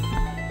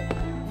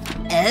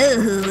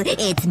 Oh,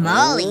 it's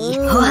Molly.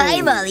 Oh, hi,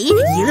 Molly.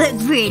 You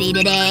look pretty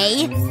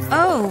today.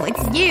 Oh,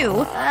 it's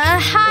you.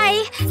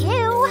 Hi.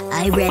 You.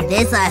 I read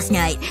this last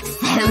night.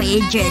 So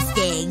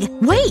interesting.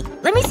 Wait,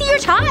 let me see your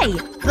tie.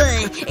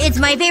 But it's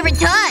my favorite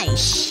tie.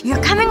 Shh,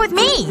 you're coming with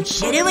me.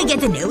 Shouldn't we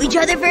get to know each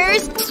other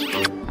first?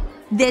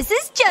 This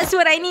is just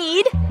what I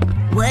need.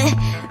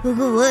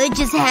 What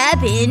just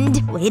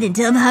happened? Wait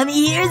until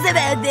Mommy hears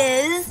about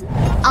this.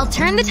 I'll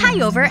turn the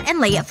tie over and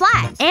lay it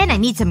flat. And I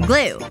need some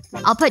glue.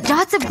 I'll put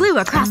dots of glue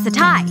across the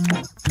tie.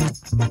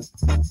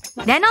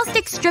 Then I'll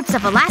stick strips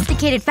of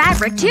elasticated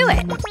fabric to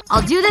it.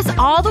 I'll do this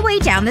all the way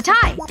down the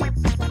tie.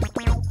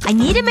 I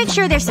need to make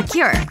sure they're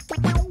secure.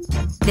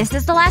 This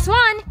is the last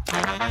one.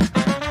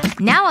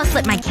 Now I'll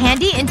slip my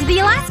candy into the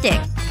elastic.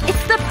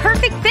 It's the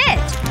perfect fit!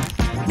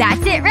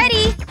 That's it,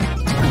 ready!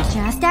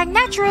 Just act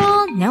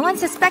natural. No one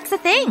suspects a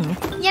thing.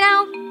 You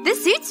know,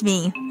 this suits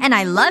me. And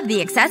I love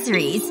the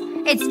accessories.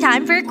 It's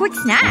time for a quick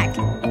snack.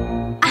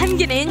 I'm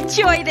gonna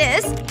enjoy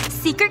this.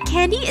 Secret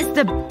candy is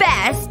the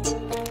best.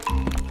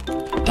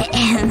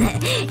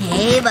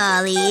 Hey,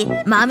 Molly.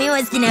 Mommy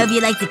wants to know if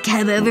you'd like to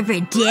come over for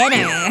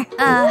dinner.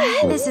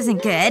 This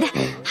isn't good.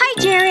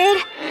 Hi,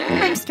 Jared.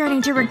 I'm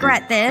starting to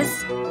regret this.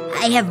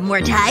 I have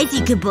more ties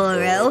you could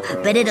borrow,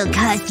 but it'll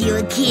cost you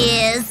a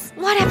kiss.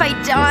 What have I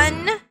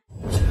done?